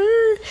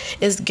coworker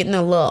is getting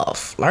a little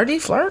flirty.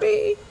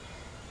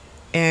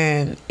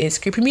 And it's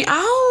creeping me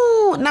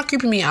out. Not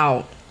creeping me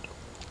out.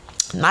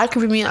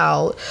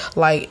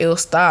 Like, it'll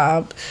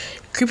stop.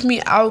 Creeping me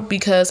out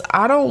because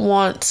I don't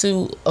want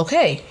to.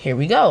 Okay, here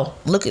we go.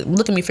 Look at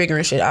me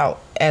figuring shit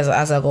out as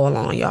I go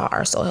along. Y'all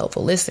are so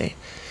helpful. Listen,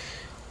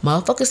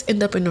 motherfuckers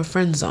end up in the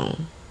friend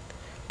zone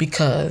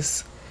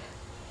because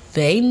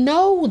they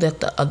know that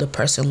the other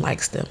person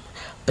likes them,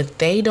 but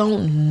they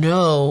don't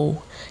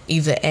know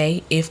either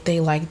A, if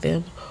they like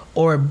them,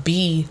 or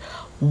B,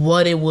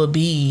 what it would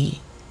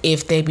be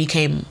if they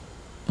became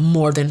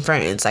more than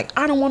friends. Like,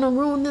 I don't want to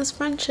ruin this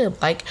friendship.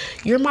 Like,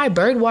 you're my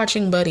bird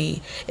watching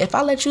buddy. If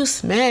I let you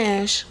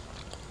smash,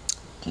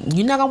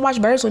 you're not gonna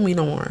watch birds with me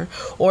no more.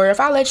 Or if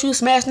I let you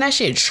smash and that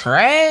shit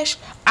trash,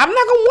 I'm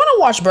not gonna want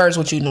to watch birds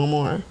with you no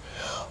more.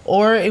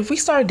 Or if we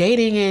start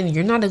dating and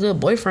you're not a good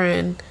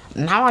boyfriend,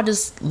 now I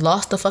just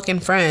lost a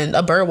fucking friend,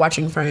 a bird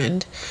watching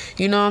friend.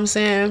 You know what I'm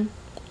saying?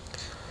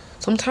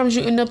 Sometimes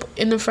you end up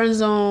in the friend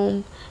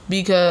zone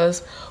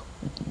because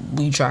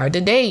we tried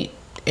to date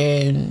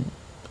and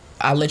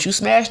I let you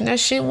smash and that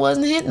shit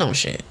wasn't hitting on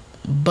shit.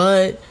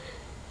 But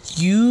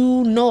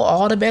you know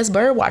all the best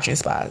bird watching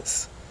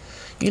spots.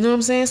 You know what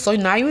I'm saying? So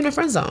now you're in the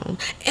friend zone.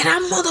 And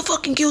I'm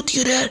motherfucking guilty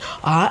of that.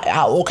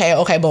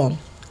 Okay, boom.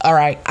 All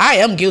right, I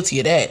am guilty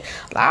of that.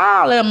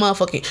 I'll let a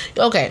motherfucking...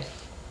 Okay,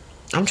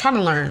 I'm trying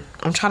to learn.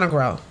 I'm trying to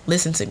grow.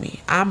 Listen to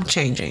me. I'm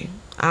changing.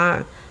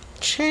 Like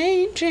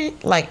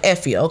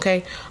F you,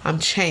 okay? I'm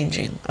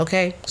changing,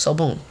 okay? So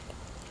boom.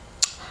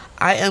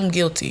 I am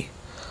guilty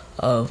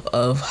of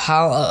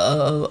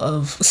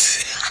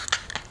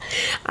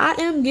I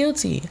am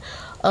guilty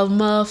of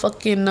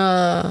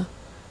motherfucking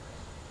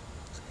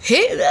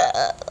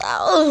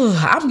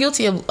I'm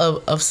guilty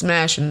of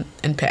smashing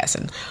and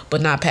passing,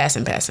 but not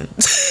passing.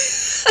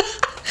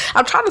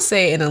 I'm trying to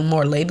say it in a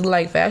more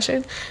ladylike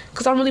fashion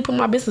because I'm really putting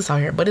my business out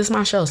here, but it's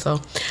my show. So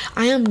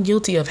I am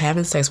guilty of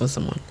having sex with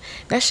someone.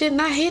 That shit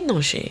not hitting on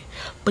shit,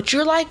 but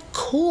you're like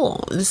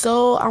cool. And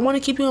so I want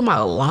to keep you in my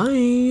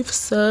life.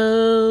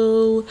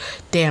 So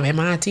damn, am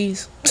I a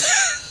tease?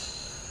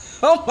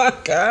 Oh my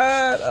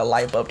God, a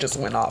light bulb just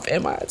went off.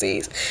 Am I a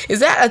tease? Is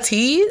that a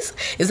tease?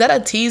 Is that a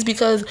tease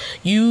because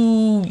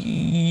you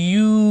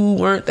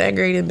weren't that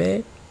great in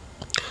bed?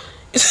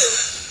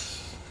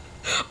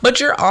 But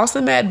you're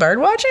awesome at bird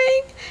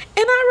watching, and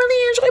I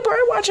really enjoy bird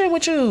watching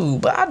with you.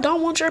 But I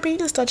don't want your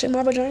penis touching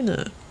my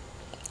vagina.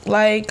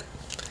 Like,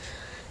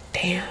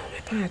 damn,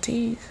 my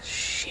teeth,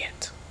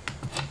 shit.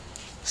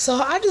 So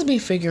I just be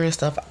figuring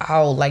stuff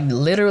out. Like,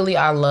 literally,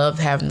 I love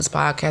having this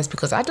podcast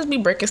because I just be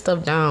breaking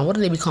stuff down. What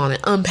do they be calling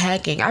it?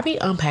 Unpacking. I be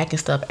unpacking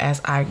stuff as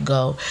I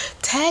go.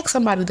 Tag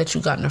somebody that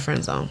you got in the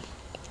friend zone.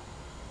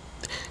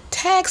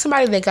 Tag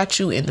somebody that got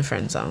you in the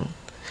friend zone.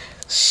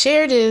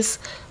 Share this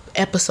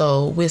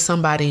episode with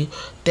somebody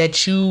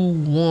that you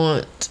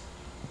want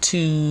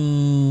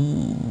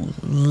to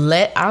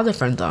let out of the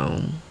friend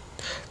zone.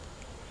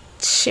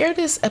 Share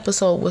this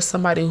episode with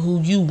somebody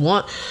who you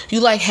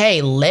like,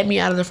 hey, let me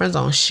out of the friend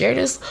zone. Share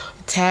this,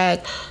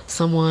 tag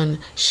someone,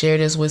 share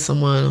this with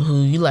someone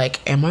who you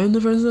like, am I in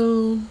the friend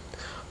zone?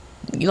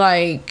 You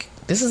like,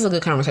 this is a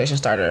good conversation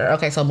starter.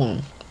 Okay, so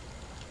boom.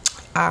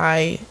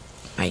 I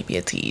might be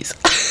a tease.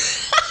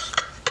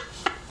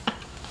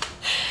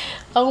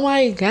 Oh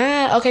my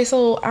God. Okay,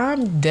 so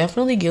I'm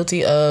definitely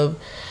guilty of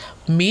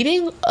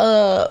meeting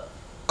a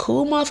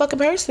cool motherfucking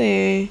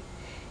person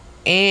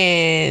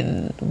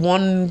and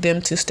wanting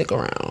them to stick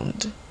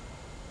around,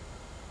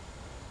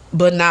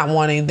 but not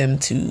wanting them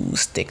to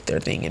stick their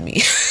thing in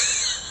me.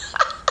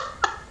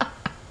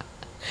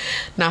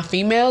 Now,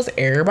 females,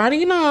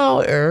 everybody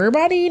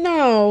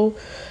know.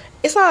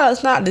 This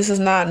is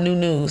not new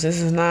news.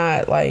 This is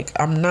not like,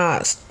 I'm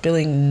not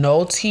spilling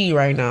no tea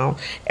right now.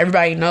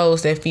 Everybody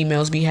knows that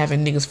females be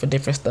having niggas for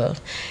different stuff.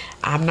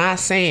 I'm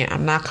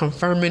not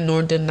confirming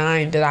nor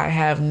denying that I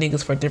have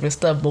niggas for different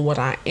stuff, but what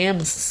I am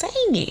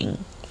saying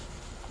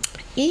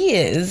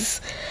is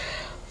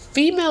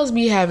females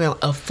be having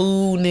a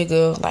food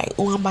nigga, like,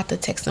 oh, I'm about to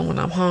text him when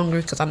I'm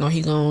hungry because I know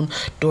he gonna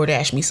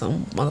DoorDash me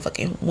some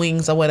motherfucking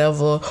wings or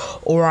whatever,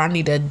 or I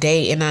need a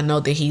date and I know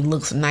that he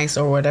looks nice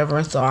or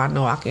whatever, so I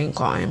know I can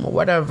call him or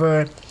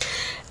whatever.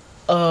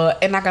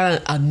 And I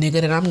got a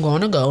nigga that I'm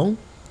gonna go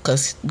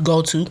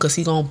to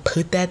he gonna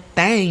put that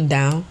thing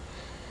down,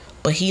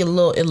 but he a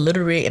little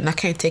illiterate and I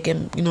can't take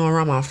him,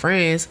 around my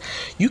friends.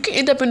 You can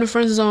end up in the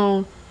friend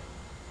zone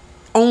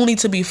only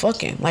to be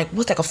fucking. Like,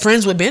 what's like a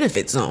friends with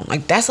benefits zone?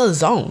 Like, that's a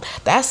zone.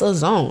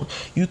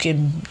 You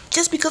can,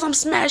 just because I'm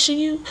smashing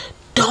you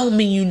don't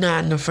mean you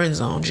not in the friend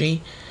zone,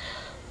 G.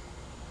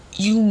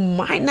 You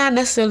might not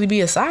necessarily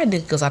be a side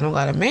nigga because I don't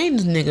got a main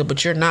nigga,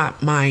 but you're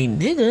not my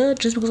nigga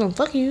just because I'm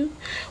fucking you.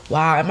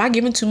 Wow, am I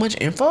giving too much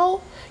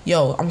info?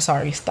 Yo, I'm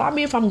sorry. Stop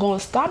me if I'm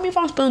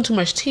spilling too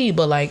much tea,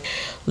 but like,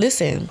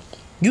 listen,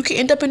 you can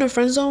end up in a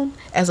friend zone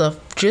as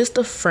just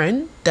a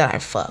friend that I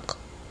fuck.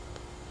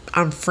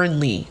 I'm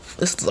friendly.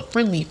 This is a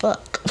friendly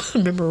fuck.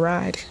 Remember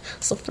Ride?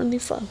 It's a friendly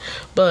fuck.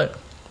 But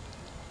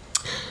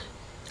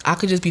I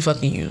could just be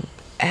fucking you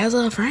as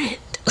a friend.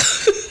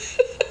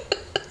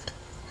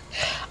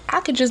 I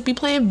could just be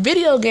playing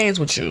video games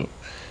with you.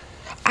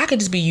 I could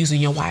just be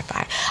using your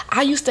Wi-Fi.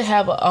 I used to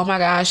have oh my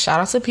gosh, shout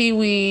out to Pee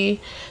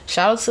Wee.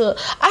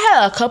 I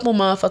had a couple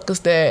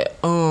motherfuckers that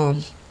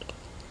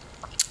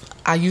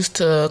I used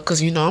to,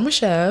 cause I'm a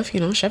chef,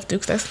 Chef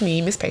Dukes, that's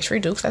me. Miss Pastry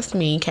Dukes, that's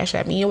me. Cash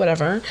at me or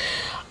whatever.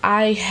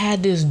 I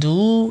had this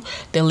dude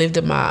that lived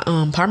in my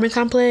apartment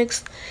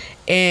complex,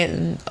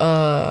 and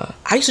I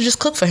used to just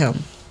cook for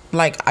him.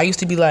 Like, I used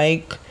to be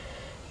like,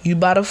 you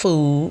buy the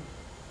food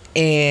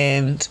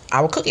and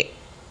I would cook it.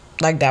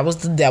 Like, that was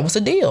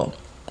the deal.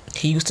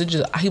 He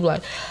be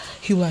like,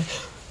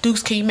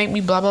 Dukes, can you make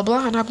me blah blah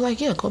blah? And I'd be like,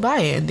 yeah, go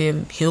buy it. And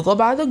then he'll go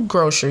buy the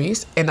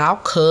groceries and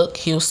I'll cook.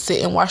 He'll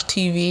sit and watch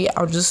TV.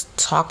 I'll just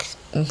talk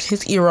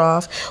his ear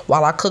off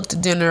while I cook the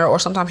dinner, or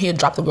sometimes he'll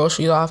drop the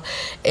groceries off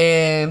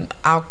and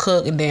I'll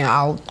cook, and then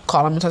I'll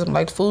call him and tell him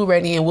like, food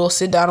ready, and we'll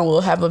sit down and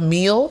we'll have a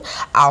meal.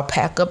 I'll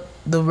pack up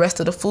the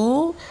rest of the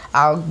food.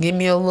 I'll give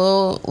me a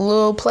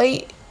little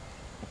plate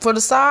for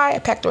the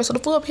side, pack the rest of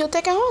the food up, he'll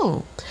take it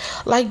home.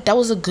 Like, that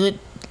was a good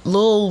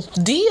little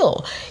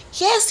deal.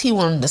 Yes, he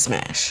wanted to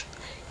smash.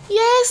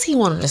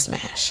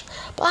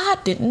 But I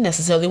didn't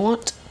necessarily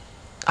want it.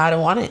 I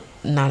didn't want it.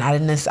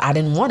 I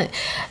didn't want it.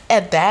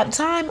 At that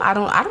time, I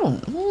don't know.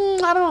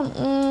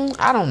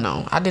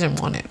 I didn't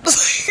want it.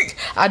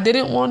 I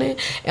didn't want it.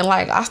 And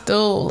like, I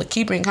still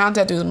keep in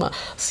contact with my,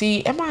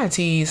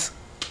 MITs,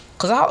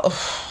 cause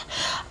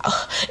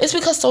it's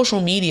because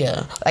social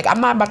media. Like, I'm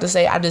not about to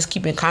say I just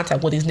keep in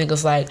contact with these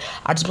niggas. Like,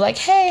 I just be like,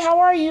 hey, how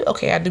are you?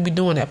 Okay, I do be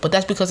doing that. But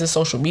that's because it's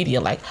social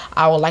media. Like,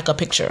 I will like a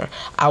picture.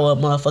 I will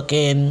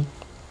motherfucking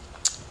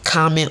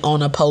comment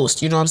on a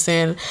post. You know what I'm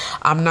saying?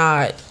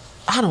 I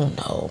don't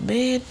know,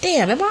 man.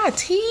 Damn, am I a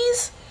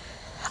tease?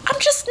 I'm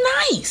just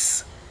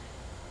nice.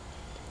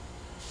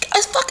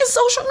 It's fucking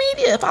social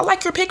media. If I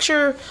like your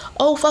picture,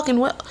 oh fucking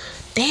what?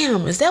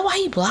 Damn, is that why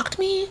he blocked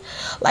me?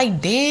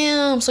 Like,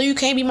 damn, so you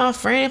can't be my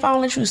friend if I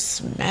don't let you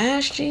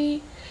smash,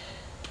 G?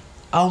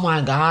 Oh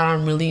my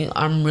God,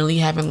 I'm really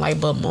having light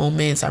bulb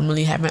moments. I'm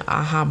really having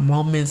aha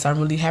moments. I'm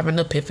really having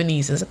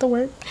epiphanies. Is that the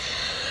word?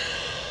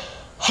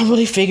 I'm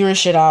really figuring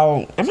shit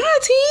out. Am I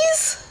a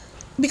tease?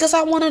 Because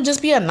I want to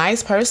just be a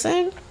nice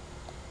person?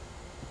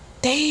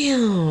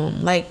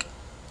 Damn. Like,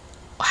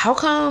 how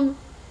come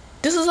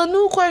This is a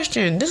new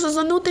question. This is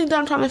a new thing that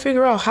I'm trying to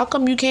figure out. How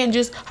come you can't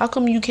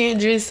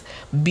just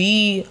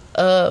be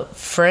a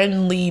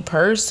friendly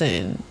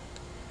person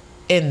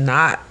and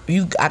not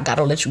I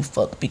gotta let you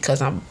fuck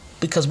because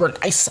we're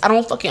nice. I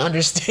don't fucking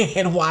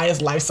understand why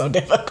is life so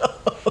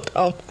difficult.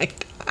 Oh my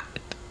god.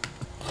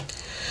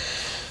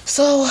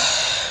 So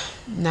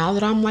now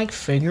that I'm like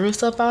figuring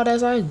stuff out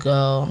as I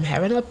go, I'm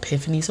having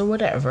epiphanies or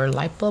whatever,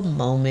 light bulb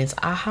moments,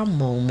 aha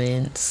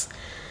moments.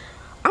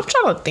 I'm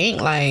trying to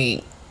think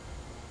like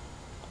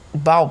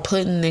about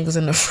putting niggas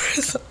in the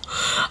freezer.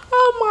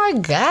 Oh my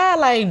god,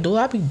 like, do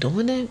I be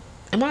doing it?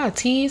 Am I a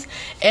tease?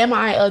 Am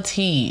I a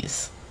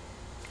tease?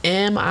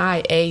 Am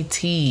I a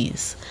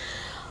tease?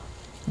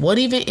 What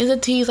even is a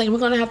tease? Like, we're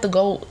gonna have to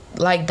go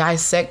like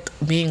dissect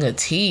being a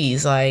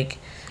tease. Like,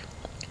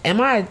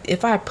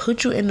 if I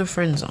put you in the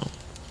friend zone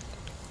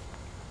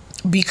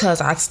because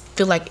I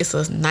feel like it's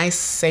a nice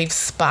safe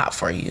spot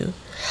for you.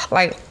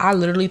 Like, I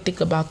literally think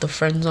about the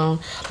friend zone.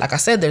 Like I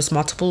said, there's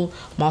multiple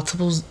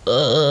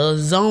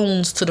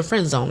zones to the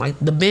friend zone. Like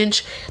the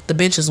bench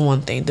is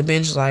one thing. The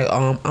bench is like,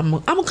 I'm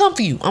gonna come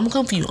for you.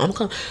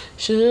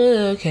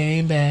 Should've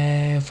came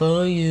back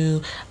for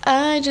you.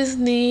 I just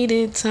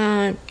needed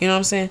time. You know what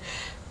I'm saying?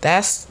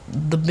 That's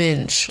the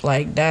bench.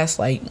 Like, that's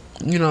like,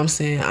 you know what I'm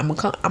saying? I'm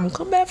gonna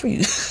come back for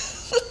you.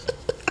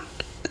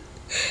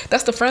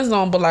 That's the friend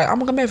zone, but like, I'm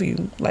gonna come back for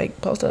you.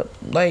 Like, post up,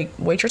 like,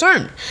 wait your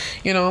turn,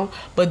 you know.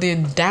 But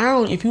then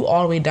down, if you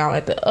all the way down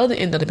at the other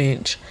end of the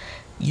bench,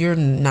 you're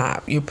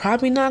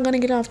probably not gonna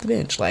get off the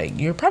bench. Like,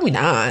 you're probably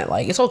not.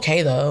 Like, it's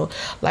okay though.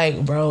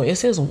 Like, bro,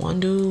 it's this one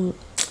dude.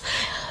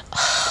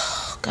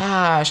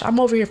 Gosh, I'm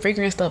over here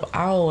figuring stuff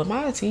out. Am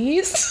I a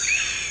tease?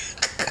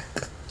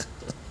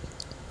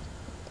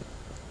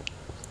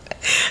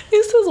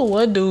 It's this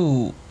one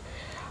dude.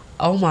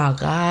 Oh my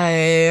god,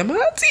 am I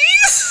a tease?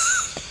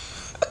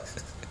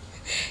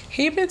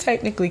 He been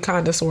technically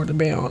kind of sort of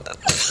been on.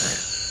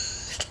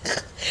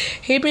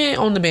 He been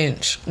on the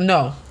bench.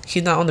 No,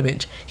 he's not on the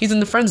bench. He's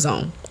in the friend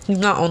zone. He's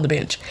not on the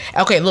bench.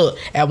 Okay, look.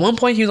 At one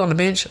point he was on the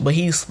bench, but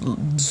he's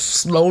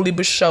slowly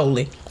but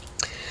surely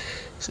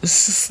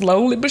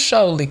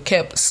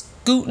kept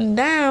scooting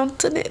down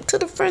to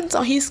the friend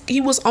zone.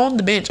 He was on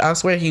the bench. I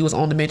swear he was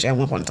on the bench at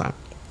one point in time.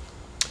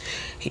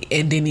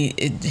 And then he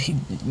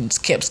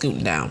kept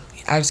scooting down.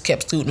 I just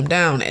kept scooting him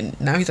down, and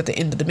now he's at the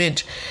end of the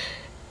bench.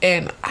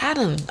 And I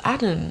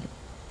done,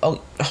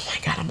 oh my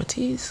god, I'm a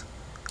tease.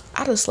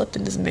 I done slept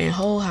in this man's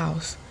whole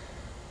house.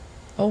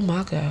 Oh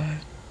my god.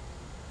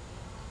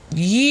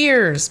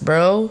 Years,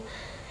 bro.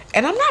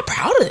 And I'm not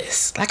proud of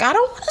this. Like, I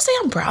don't want to say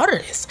I'm proud of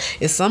this.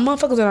 It's some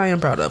motherfuckers that I am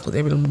proud of, because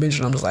they be on the bench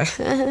and I'm just like,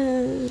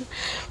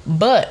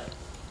 but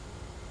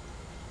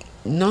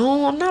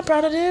no, I'm not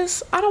proud of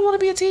this. I don't want to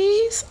be a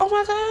tease. Oh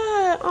my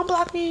god,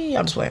 unblock me.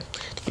 I'm just playing.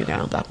 You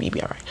gotta unblock me,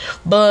 be alright.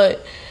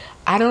 But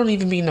I don't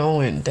even be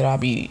knowing that I'll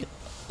be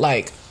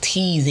like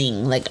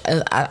teasing. Like,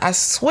 I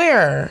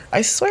swear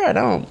I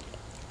don't.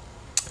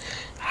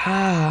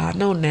 I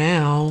know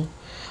now.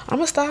 I'm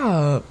gonna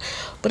stop.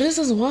 But this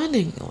is one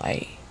thing,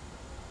 like,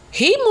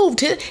 he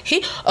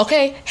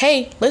okay,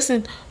 hey,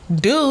 listen,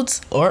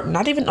 dudes, or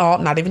not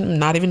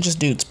even just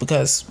dudes,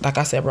 because like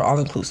I said, we're all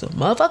inclusive.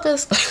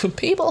 Motherfuckers,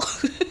 people,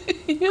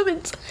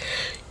 humans,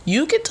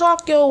 you can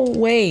talk your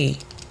way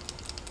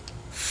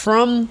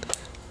from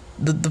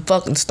the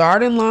fucking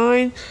starting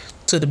line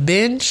to the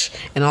bench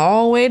and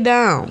all the way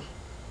down.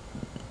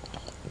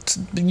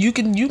 You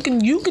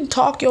can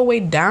talk your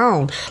way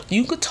down.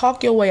 You could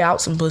talk your way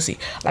out some pussy.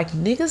 Like,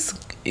 niggas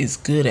is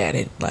good at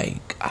it.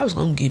 Like, I was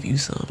gonna give you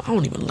some. I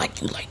don't even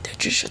like you like that.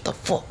 Just shut the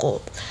fuck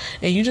up.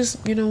 And you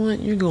just, you know what?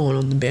 You're going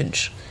on the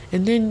bench.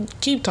 And then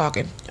keep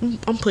talking.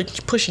 I'm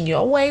pushing you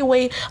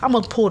away. I'm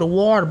gonna pull the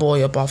water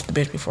boy up off the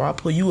bench before I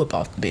pull you up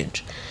off the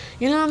bench.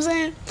 You know what I'm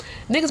saying?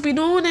 Niggas be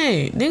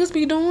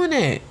doing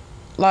that.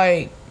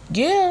 Like,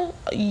 yeah.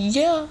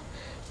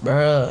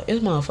 Bruh,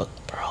 it's motherfucker.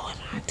 Bro, in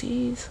my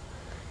teeth.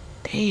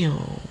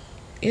 Damn,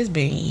 it's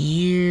been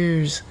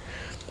years,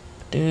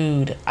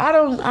 dude. I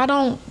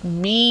don't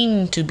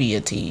mean to be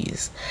a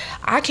tease.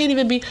 I can't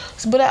even be.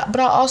 But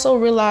I also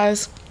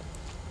realize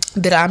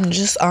that I'm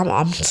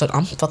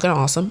fucking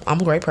awesome.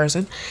 I'm a great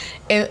person,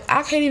 and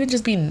I can't even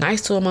just be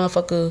nice to a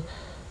motherfucker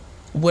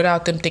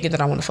without them thinking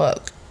that I want to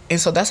fuck.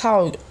 And so that's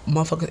how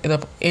motherfuckers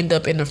end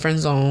up in the friend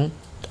zone,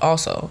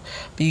 also,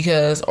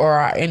 or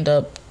I end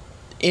up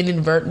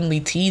inadvertently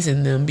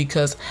teasing them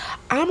because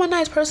I'm a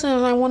nice person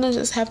and I want to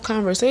just have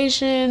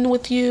conversation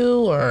with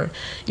you, or,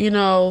 you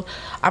know,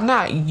 I'm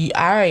not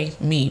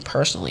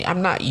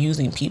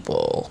using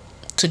people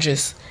to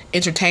just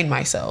entertain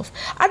myself.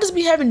 I just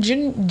be having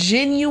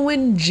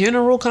genuine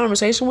general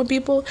conversation with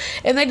people,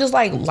 and they just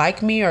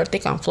like me or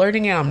think I'm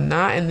flirting and I'm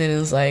not, and then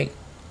it's like,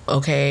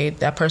 okay,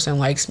 that person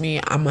likes me,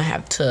 I'm gonna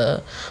have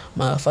to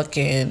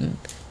motherfucking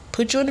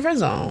put you in the friend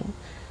zone.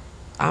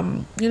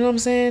 You know what I'm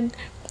saying?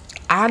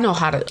 I know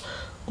how to.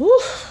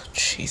 Ooh,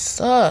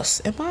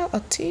 Jesus. Am I a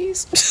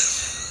tease?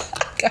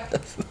 I gotta.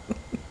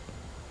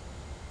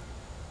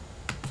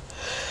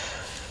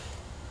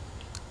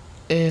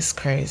 It's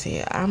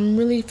crazy. I'm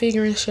really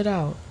figuring shit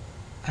out.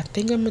 I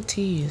think I'm a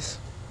tease.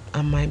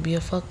 I might be a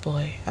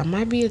fuckboy. I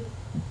might be a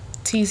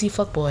teasy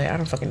fuckboy. I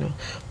don't fucking know.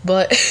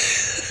 But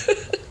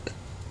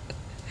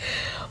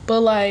but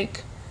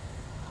like,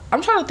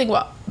 I'm trying to think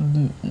about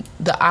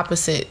the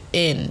opposite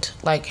end.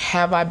 Like,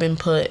 have I been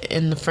put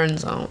in the friend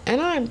zone?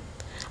 And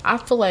I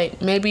feel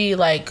like maybe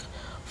like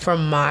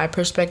from my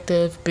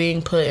perspective,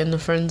 being put in the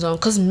friend zone,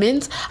 because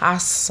I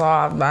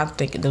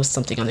think there was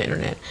something on the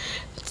internet.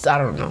 I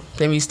don't know.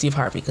 Maybe Steve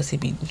Harvey, because he'd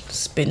be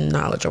spitting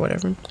knowledge or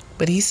whatever.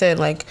 But he said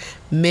like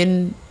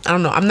men. I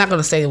don't know. I'm not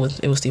gonna say it was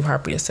Steve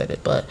Harvey that said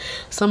it, but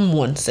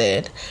someone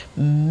said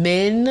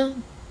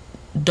men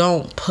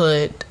don't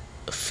put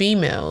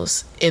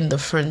females in the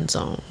friend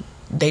zone.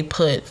 They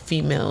put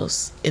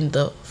females in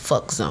the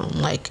fuck zone.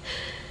 Like,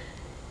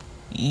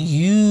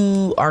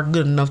 you are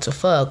good enough to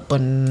fuck, but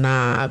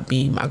not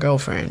be my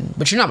girlfriend.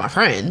 But you're not my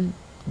friend.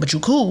 But you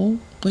cool.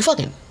 We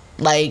fucking.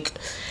 Like,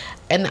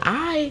 and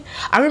I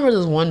remember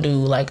this one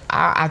dude. Like,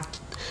 I'm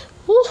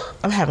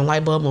having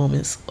light bulb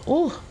moments.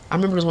 Ooh, I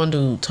remember this one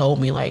dude told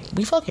me like,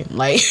 we fucking.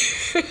 Like,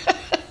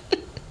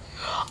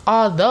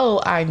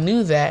 although I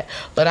knew that,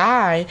 but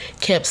I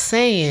kept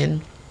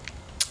saying,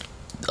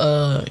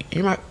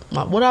 you're my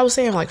what I was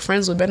saying, like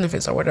friends with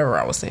benefits or whatever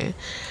I was saying.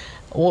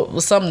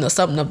 Was something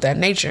of that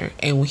nature.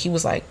 And he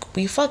was like,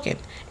 we fucking.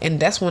 And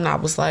that's when I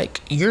was like,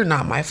 you're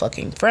not my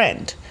fucking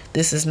friend.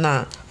 This is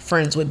not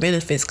friends with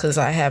benefits, because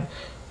I have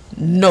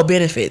no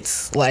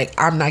benefits. Like,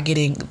 I'm not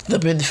getting the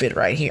benefit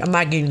right here. I'm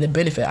not getting the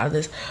benefit out of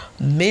this.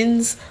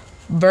 Men's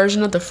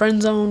version of the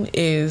friend zone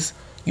is,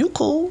 you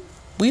cool,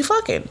 we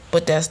fucking.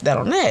 But that's that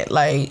on that.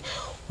 Like,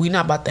 we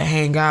not about to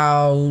hang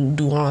out,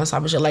 do all this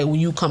type of shit. Like,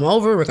 when you come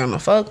over, we're gonna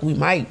fuck. We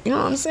might, you know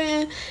what I'm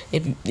saying?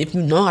 If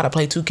you know how to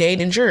play 2K,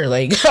 then sure.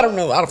 Like, I don't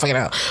know, I don't fucking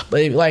know.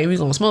 But if, like, we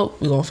gonna smoke,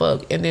 we gonna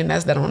fuck, and then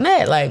that's that on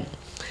that. Like,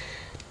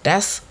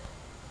 that's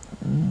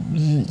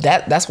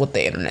what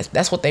the internet.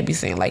 That's what they be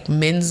saying. Like,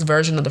 men's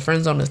version of the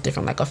friend zone is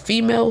different. Like, a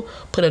female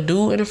put a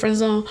dude in a friend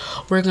zone.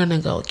 We're gonna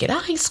go get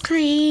ice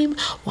cream,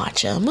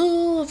 watch a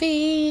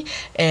movie,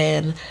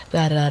 and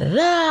da da da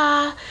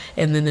da.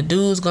 And then the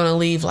dude's gonna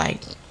leave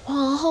like,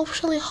 well,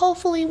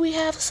 hopefully we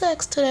have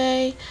sex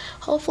today.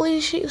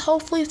 Hopefully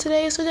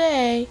today is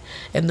today.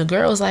 And the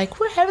girl's like,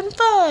 we're having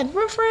fun.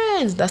 We're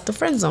friends. That's the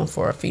friend zone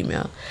for a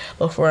female.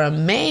 But for a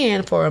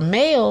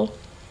male,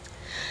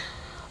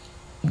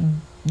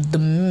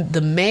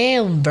 the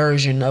male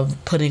version of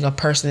putting a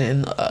person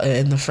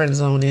in the friend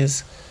zone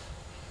is,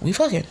 we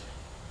fucking.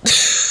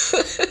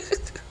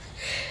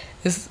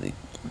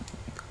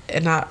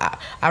 And I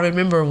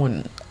remember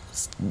when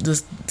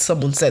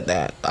someone said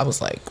that, I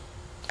was like,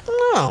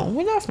 no,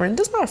 we're not friends.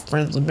 This is not a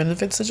friends with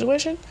benefits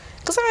situation.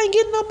 Because I ain't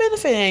getting no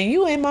benefit, and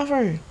you ain't my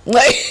friend.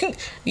 Like,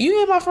 you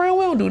ain't my friend.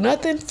 We don't do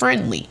nothing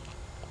friendly.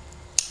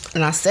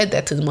 And I said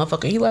that to the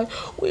motherfucker. He like,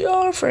 we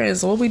are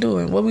friends. So what we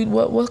doing?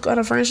 What kind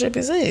of friendship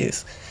is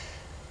this?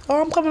 Oh,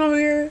 I'm coming over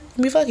here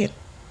and be fucking.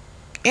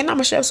 And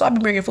I'm a chef, so I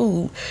be bringing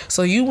food.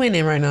 So you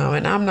winning right now,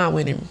 and I'm not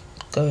winning.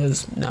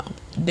 Because, no,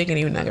 dick ain't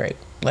even that great.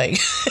 Like,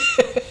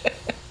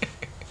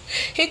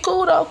 he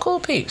cool though, cool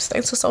peeps.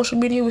 Thanks to social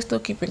media, we still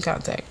keep in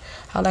contact.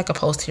 I like a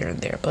post here and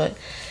there, but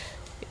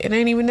it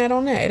ain't even that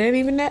on that. It ain't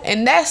even that.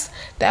 And that's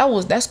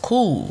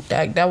cool.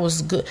 That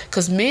was good.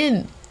 Cause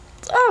men,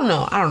 I don't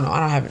know.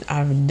 I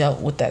haven't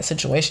dealt with that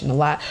situation a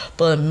lot.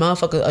 But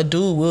a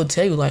dude will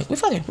tell you like, we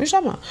fucking, what you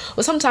talking about?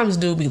 But sometimes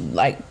dude be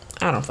like,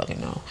 I don't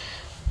fucking know.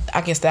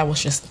 I guess that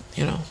was just,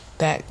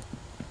 that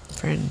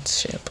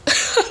friendship.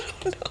 I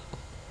don't know.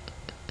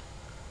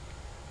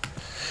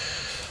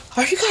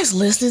 Are you guys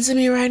listening to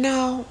me right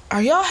now?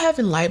 Are y'all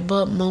having light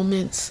bulb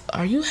moments?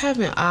 Are you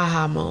having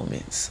aha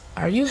moments?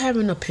 Are you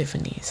having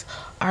epiphanies?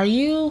 Are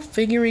you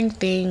figuring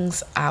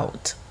things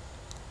out?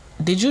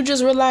 Did you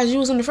just realize you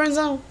was in the friend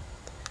zone?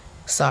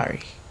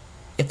 Sorry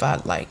if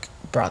I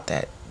brought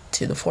that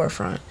to the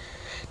forefront.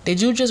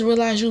 Did you just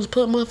realize you was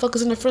putting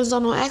motherfuckers in the friend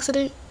zone on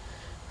accident?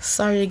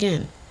 Sorry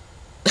again.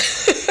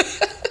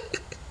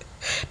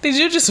 Did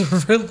you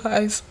just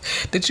realize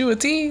that you a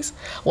tease?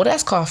 Well,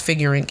 that's called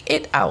figuring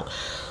it out.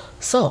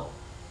 So,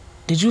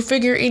 did you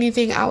figure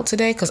anything out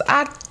today? Because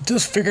I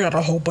just figured out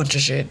a whole bunch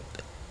of shit.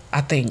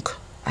 I think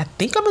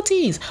I'm a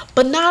tease,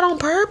 but not on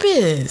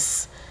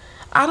purpose.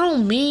 I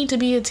don't mean to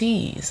be a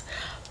tease.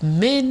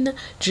 Men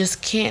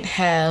just can't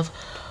have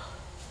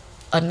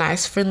a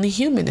nice, friendly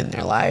human in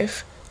their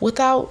life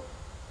without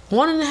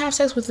wanting to have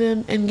sex with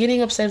them and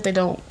getting upset if they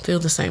don't feel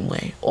the same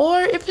way.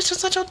 Or if it's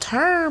just not your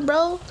turn,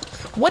 bro.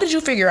 What did you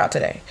figure out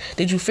today?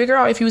 Did you figure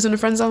out if you was in the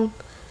friend zone?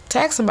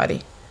 Tag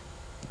somebody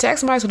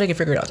so they can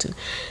figure it out too.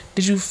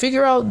 Did you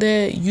figure out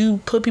that you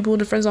put people in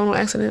the friend zone on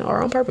accident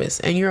or on purpose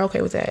and you're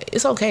okay with that?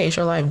 It's okay. It's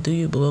your life. Do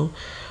you, boo?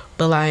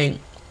 But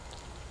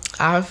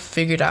I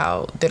figured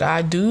out that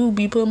I do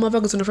be putting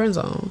motherfuckers in the friend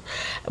zone.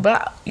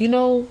 But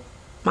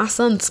my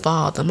son's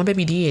father, my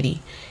baby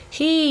daddy,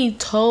 he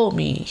told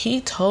me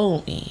niggas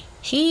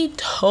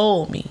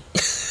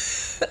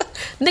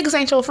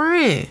ain't your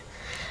friend.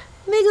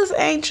 Niggas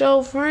ain't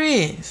your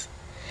friends.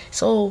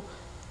 So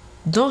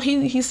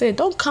he said,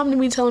 don't come to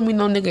me telling me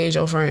no nigga is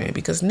your friend,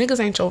 because niggas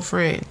ain't your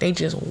friend. They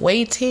just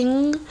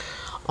waiting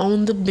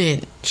on the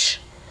bench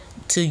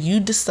till you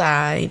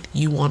decide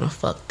you want to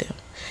fuck them.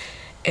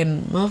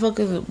 And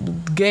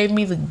motherfucker gave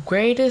me the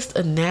greatest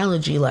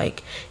analogy.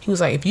 Like, he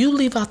was like, if you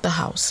leave out the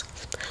house,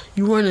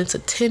 you run into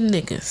 10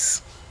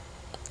 niggas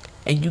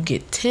and you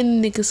get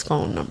 10 niggas'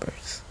 phone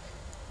numbers,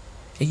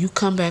 and you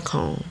come back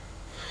home,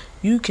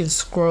 you can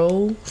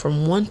scroll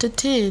from 1 to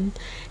 10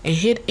 and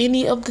hit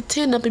any of the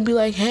 10 up and be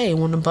like, hey,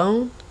 want a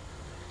bone?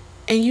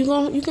 And you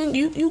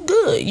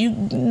good. You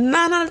 9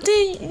 out of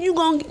 10, you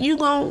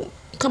gon'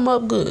 come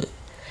up good.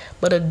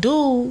 But a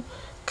dude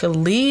could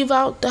leave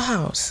out the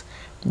house,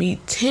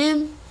 meet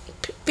 10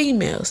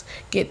 females,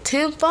 get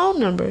 10 phone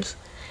numbers,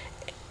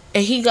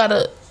 and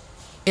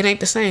it ain't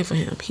the same for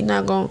him.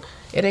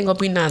 It ain't gonna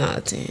be 9 out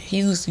of 10.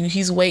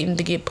 He's waiting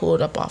to get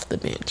pulled up off the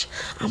bench.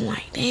 I'm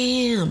like,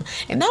 damn.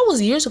 And that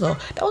was years ago.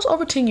 That was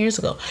over 10 years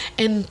ago.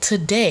 And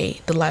today,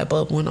 the light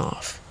bulb went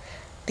off.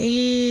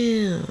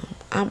 Damn.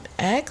 I'm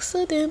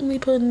accidentally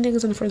putting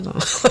niggas in the friend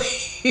zone.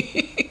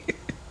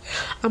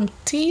 I'm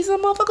teasing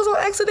motherfuckers on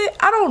accident.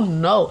 I don't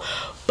know.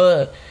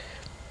 But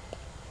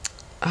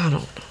I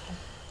don't know.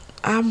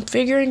 I'm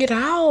figuring it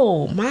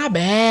out. My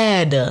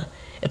bad.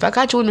 If I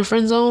got you in the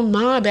friend zone,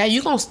 my bad.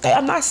 You gonna stay.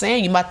 I'm not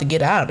saying you about to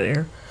get out of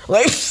there.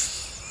 Like,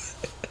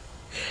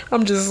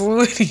 I'm just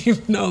letting you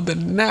know that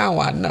now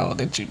I know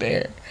that you're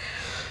there.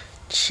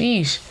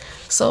 Sheesh.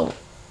 So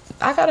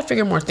I gotta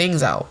figure more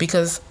things out,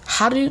 because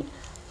what?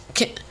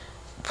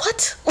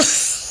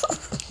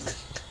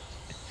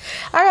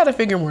 I gotta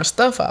figure more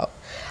stuff out.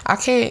 I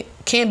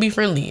can't be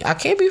friendly. I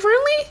can't be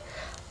friendly?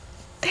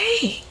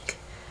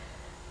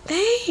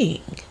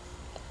 Dang.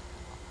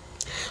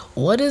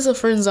 What is a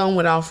friend zone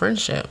without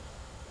friendship?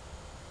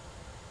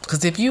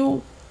 Because if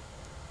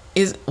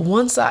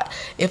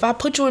I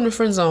put you in the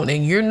friend zone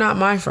and you're not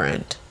my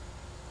friend,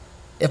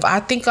 if I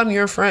think I'm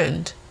your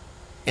friend,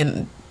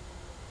 and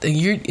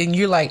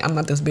you're like, I'm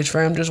not this bitch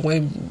friend, I'm just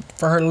waiting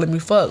for her to let me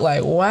fuck.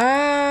 Like,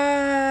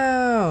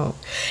 wow.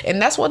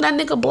 And that's when that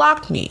nigga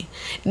blocked me.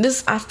 And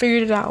I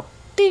figured it out.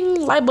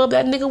 Ding, light bulb.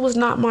 That nigga was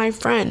not my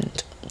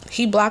friend.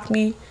 He blocked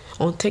me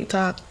on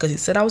TikTok because he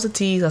said I was a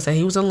tease. I said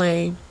he was a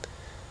lame.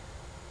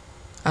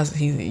 I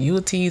said, you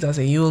a tease. I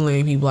said, you a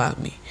lame. He blocked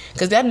me.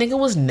 Because that nigga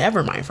was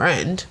never my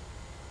friend.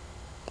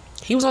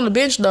 He was on the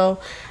bench, though.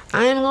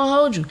 I ain't gonna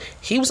hold you.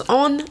 He was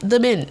on the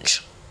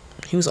bench.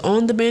 He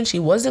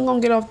wasn't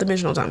gonna get off the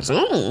bench no time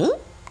soon.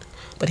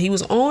 But he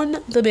was on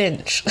the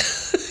bench.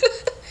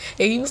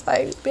 And he was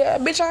like, yeah,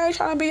 bitch, I ain't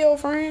trying to be your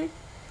friend.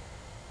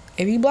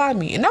 And he blocked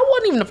me. And that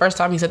wasn't even the first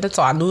time he said that,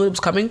 so I knew it was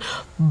coming.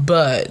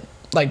 But,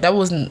 like, that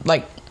wasn't,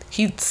 like,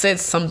 he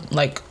said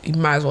like, he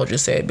might as well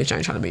just say, bitch, I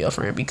ain't trying to be your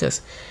friend, because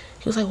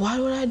he was like, why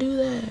would I do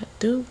that,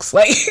 Dukes?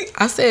 Like,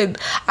 I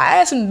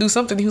asked him to do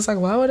something. He was like,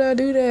 why would I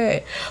do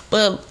that?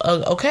 But,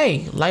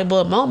 okay, light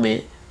bulb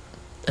moment,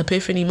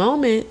 epiphany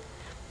moment.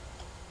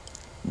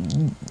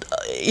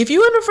 If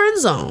you're in the friend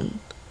zone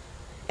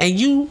and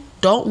you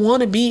don't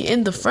want to be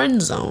in the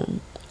friend zone,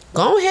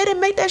 go ahead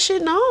and make that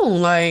shit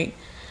known. Like,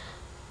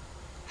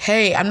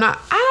 hey, I don't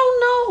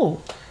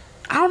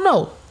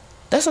know.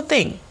 That's the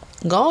thing.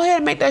 Go ahead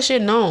and make that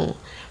shit known.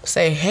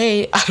 Say,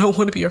 hey, I don't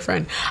want to be your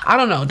friend. I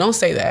don't know. Don't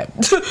say that.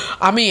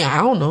 I mean, I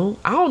don't know.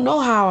 I don't know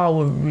how I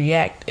would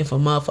react if a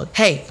motherfucker...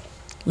 Hey,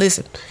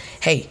 listen.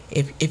 Hey,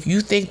 if you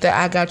think that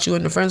I got you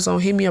in the friend zone,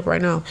 hit me up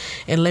right now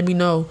and let me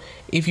know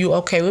if you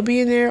okay with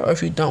being there or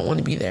if you don't want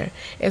to be there.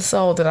 And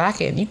so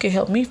that you can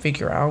help me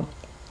figure out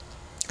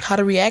how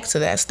to react to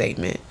that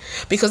statement.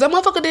 Because that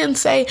motherfucker didn't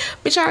say,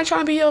 bitch, I ain't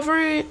trying to be your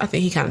friend. I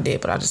think he kind of did,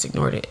 but I just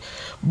ignored it.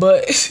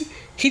 But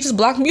he just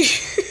blocked me.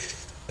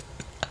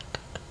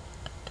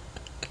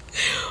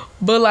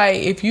 But,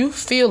 like, if you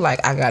feel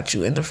like I got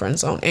you in the friend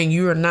zone and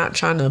you're not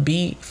trying to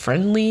be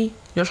friendly,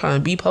 you're not trying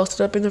to be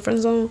posted up in the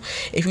friend zone,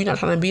 if you're not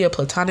trying to be a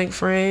platonic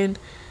friend,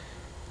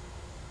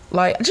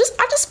 like, I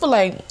just feel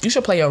like you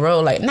should play your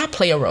role. Like, not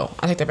play your role.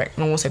 I take that back.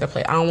 I don't want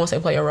to say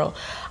play your role.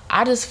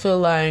 I just feel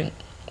like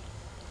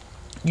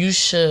you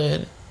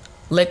should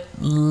let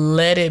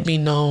it be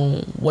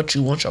known what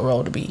you want your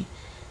role to be.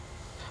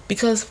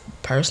 Because,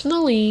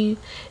 personally,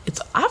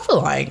 I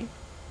feel like,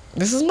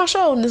 this is my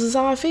show and this is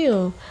how I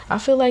feel. I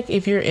feel like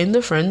if you're in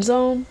the friend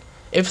zone,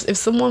 if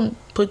someone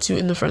puts you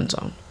in the friend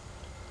zone,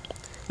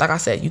 like I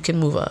said, you can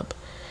move up.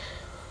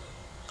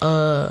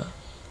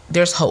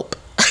 There's hope.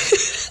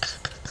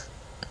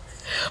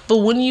 But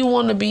when you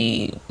want to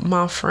be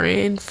my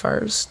friend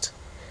first,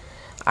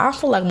 I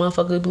feel like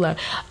motherfucker would be like,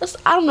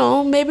 I don't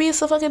know, maybe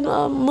it's a fucking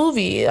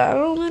movie. I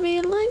don't want to be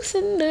like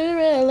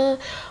Cinderella.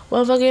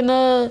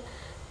 Motherfucking,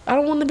 I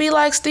don't want to be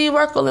like Steve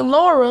Urkel and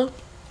Laura.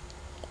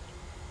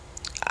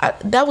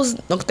 That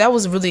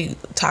was really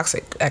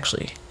toxic,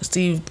 actually.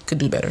 Steve could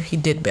do better. He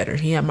did better.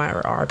 He had my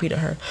RIP to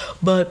her.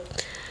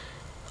 But,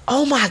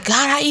 oh my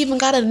God, I even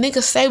got a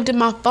nigga saved in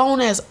my phone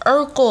as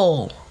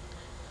Urkel.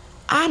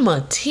 I'm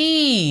a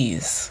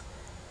tease.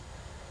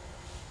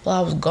 Well,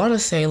 I was gonna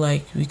say,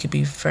 like, we could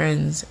be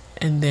friends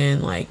and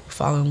then, like,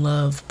 fall in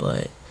love,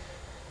 but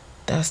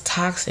That's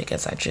toxic,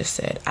 as I just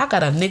said. I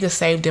got a nigga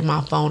saved in my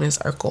phone as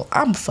Urkel.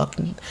 I'm a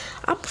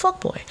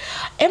fuckboy.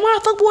 Am I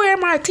a fuckboy or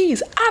am I a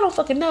tease? I don't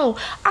fucking know.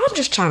 I'm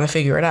just trying to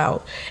figure it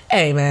out.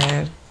 Hey,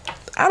 man.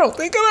 I don't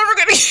think I'm ever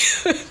gonna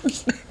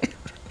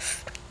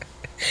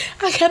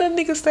I got a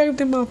nigga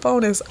saved in my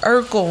phone as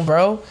Urkel,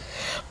 bro.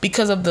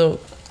 Because of the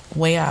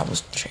way I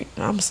was treated.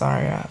 I'm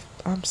sorry.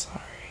 I'm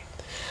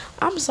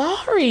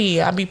sorry.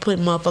 I be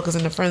putting motherfuckers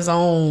in the friend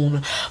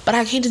zone. But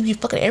I can't just be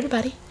fucking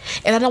everybody.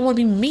 And I don't want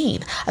to be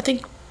mean. I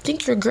think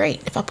you're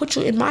great. If I put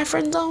you in my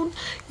friend zone,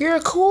 you're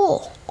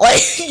cool.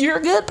 Like, you're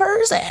a good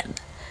person.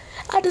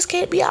 I just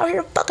can't be out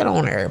here fucking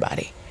on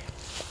everybody.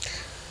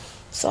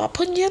 So I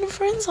put you in the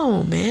friend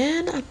zone,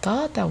 man. I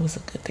thought that was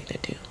a good thing to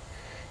do.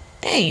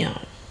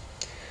 Damn.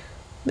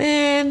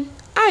 Man,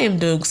 I am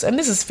Dukes, and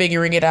this is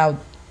Figuring It Out,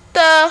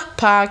 the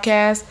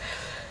podcast.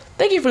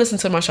 Thank you for listening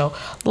to my show.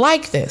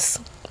 Like this.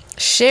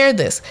 Share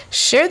this.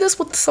 Share this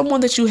with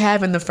someone that you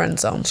have in the friend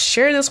zone.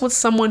 Share this with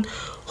someone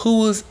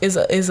who is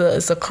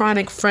a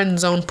chronic friend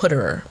zone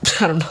putterer.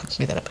 I don't know if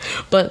I made that up.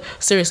 But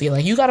seriously,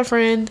 like, you got a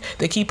friend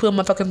that keep putting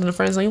motherfuckers in the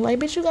friend zone. You're like,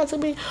 bitch, you got to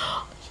be...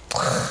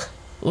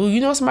 Ooh,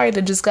 you know somebody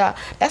that just got,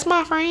 that's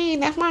my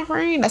friend. That's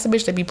a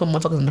bitch that be putting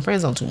motherfuckers in the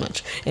friend zone too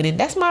much. And then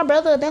that's my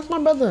brother. Them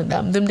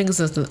niggas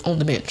is on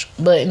the bench.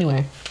 But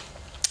anyway,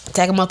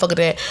 tag a motherfucker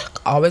that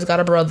always got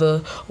a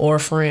brother or a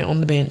friend on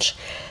the bench.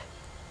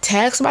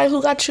 Tag somebody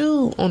who got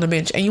you on the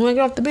bench and you want to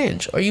get off the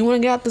bench or you want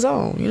to get out the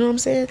zone. You know what I'm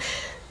saying?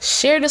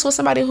 Share this with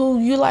somebody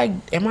who you like.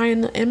 Am I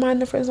in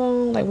the friend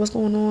zone? Like, what's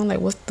going on? Like,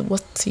 what's the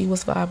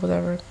vibe,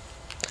 whatever.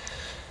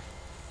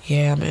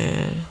 Yeah,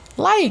 man.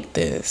 Like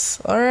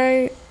this, all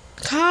right?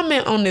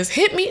 Comment on this.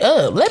 Hit me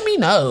up. Let me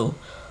know.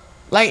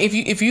 Like,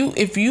 if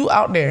you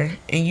out there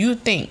and you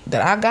think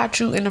that I got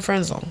you in the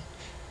friend zone,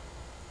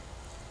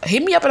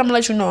 hit me up and I'm gonna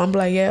let you know. I'm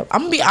like, yeah.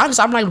 I'm gonna be honest.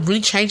 I'm like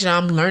really changing.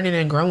 I'm learning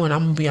and growing.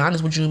 I'm gonna be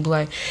honest with you and be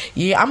like,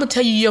 yeah. I'm gonna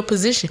tell you your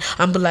position.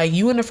 I'm be like,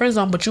 you in the friend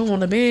zone, but you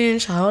on the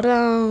bench. Hold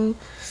on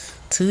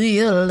to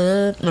your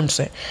love. I'm just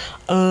saying.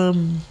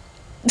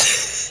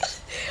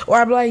 Or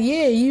I'm like,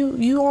 yeah, you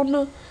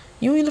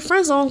in the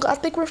friend zone. I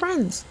think we're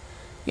friends.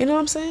 You know what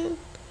I'm saying?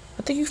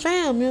 I think you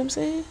fam, you know what I'm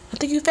saying? I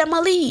think you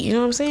family, you know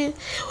what I'm saying?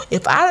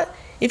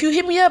 If you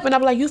hit me up and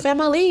I'm like, you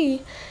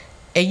family,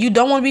 and you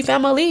don't want to be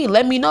family,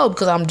 let me know,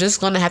 because I'm just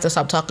gonna have to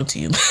stop talking to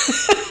you.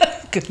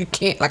 Because you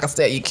can't, like I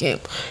said, you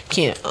can't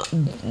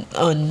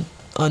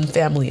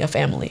unfamily a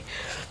family.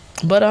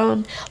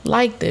 But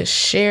like this,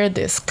 share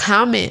this,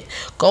 comment,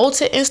 go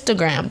to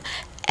Instagram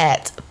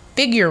at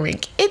Figuring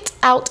It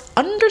Out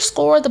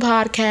 _ the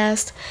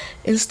podcast.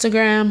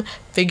 Instagram,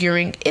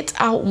 Figuring It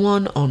Out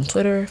 1 on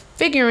Twitter,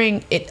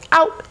 Figuring It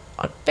Out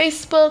on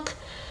Facebook.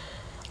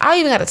 I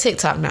even got a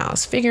TikTok now.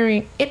 It's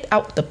Figuring It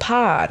Out the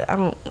pod. I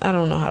don't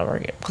know how to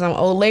work it because I'm an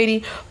old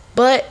lady.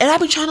 And I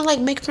be trying to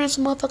like make friends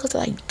with motherfuckers that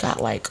like got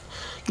like,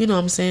 you know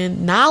what I'm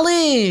saying,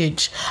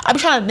 knowledge. I be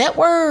trying to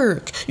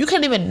network. You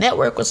can't even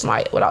network with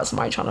somebody without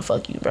somebody trying to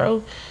fuck you,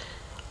 bro.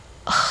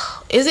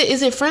 Is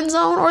it friend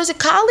zone or is it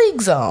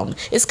colleague zone?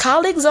 Is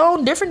colleague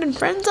zone different than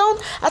friend zone?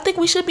 I think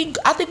we could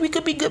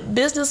be good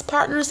business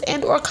partners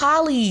and or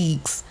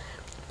colleagues.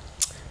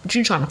 But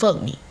you trying to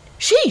fuck me.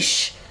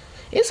 Sheesh.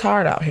 It's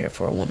hard out here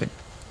for a woman.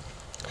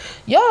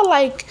 Y'all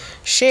like,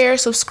 share,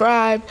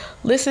 subscribe,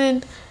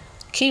 listen,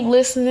 keep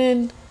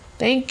listening.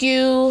 Thank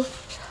you.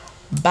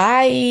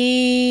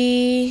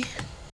 Bye.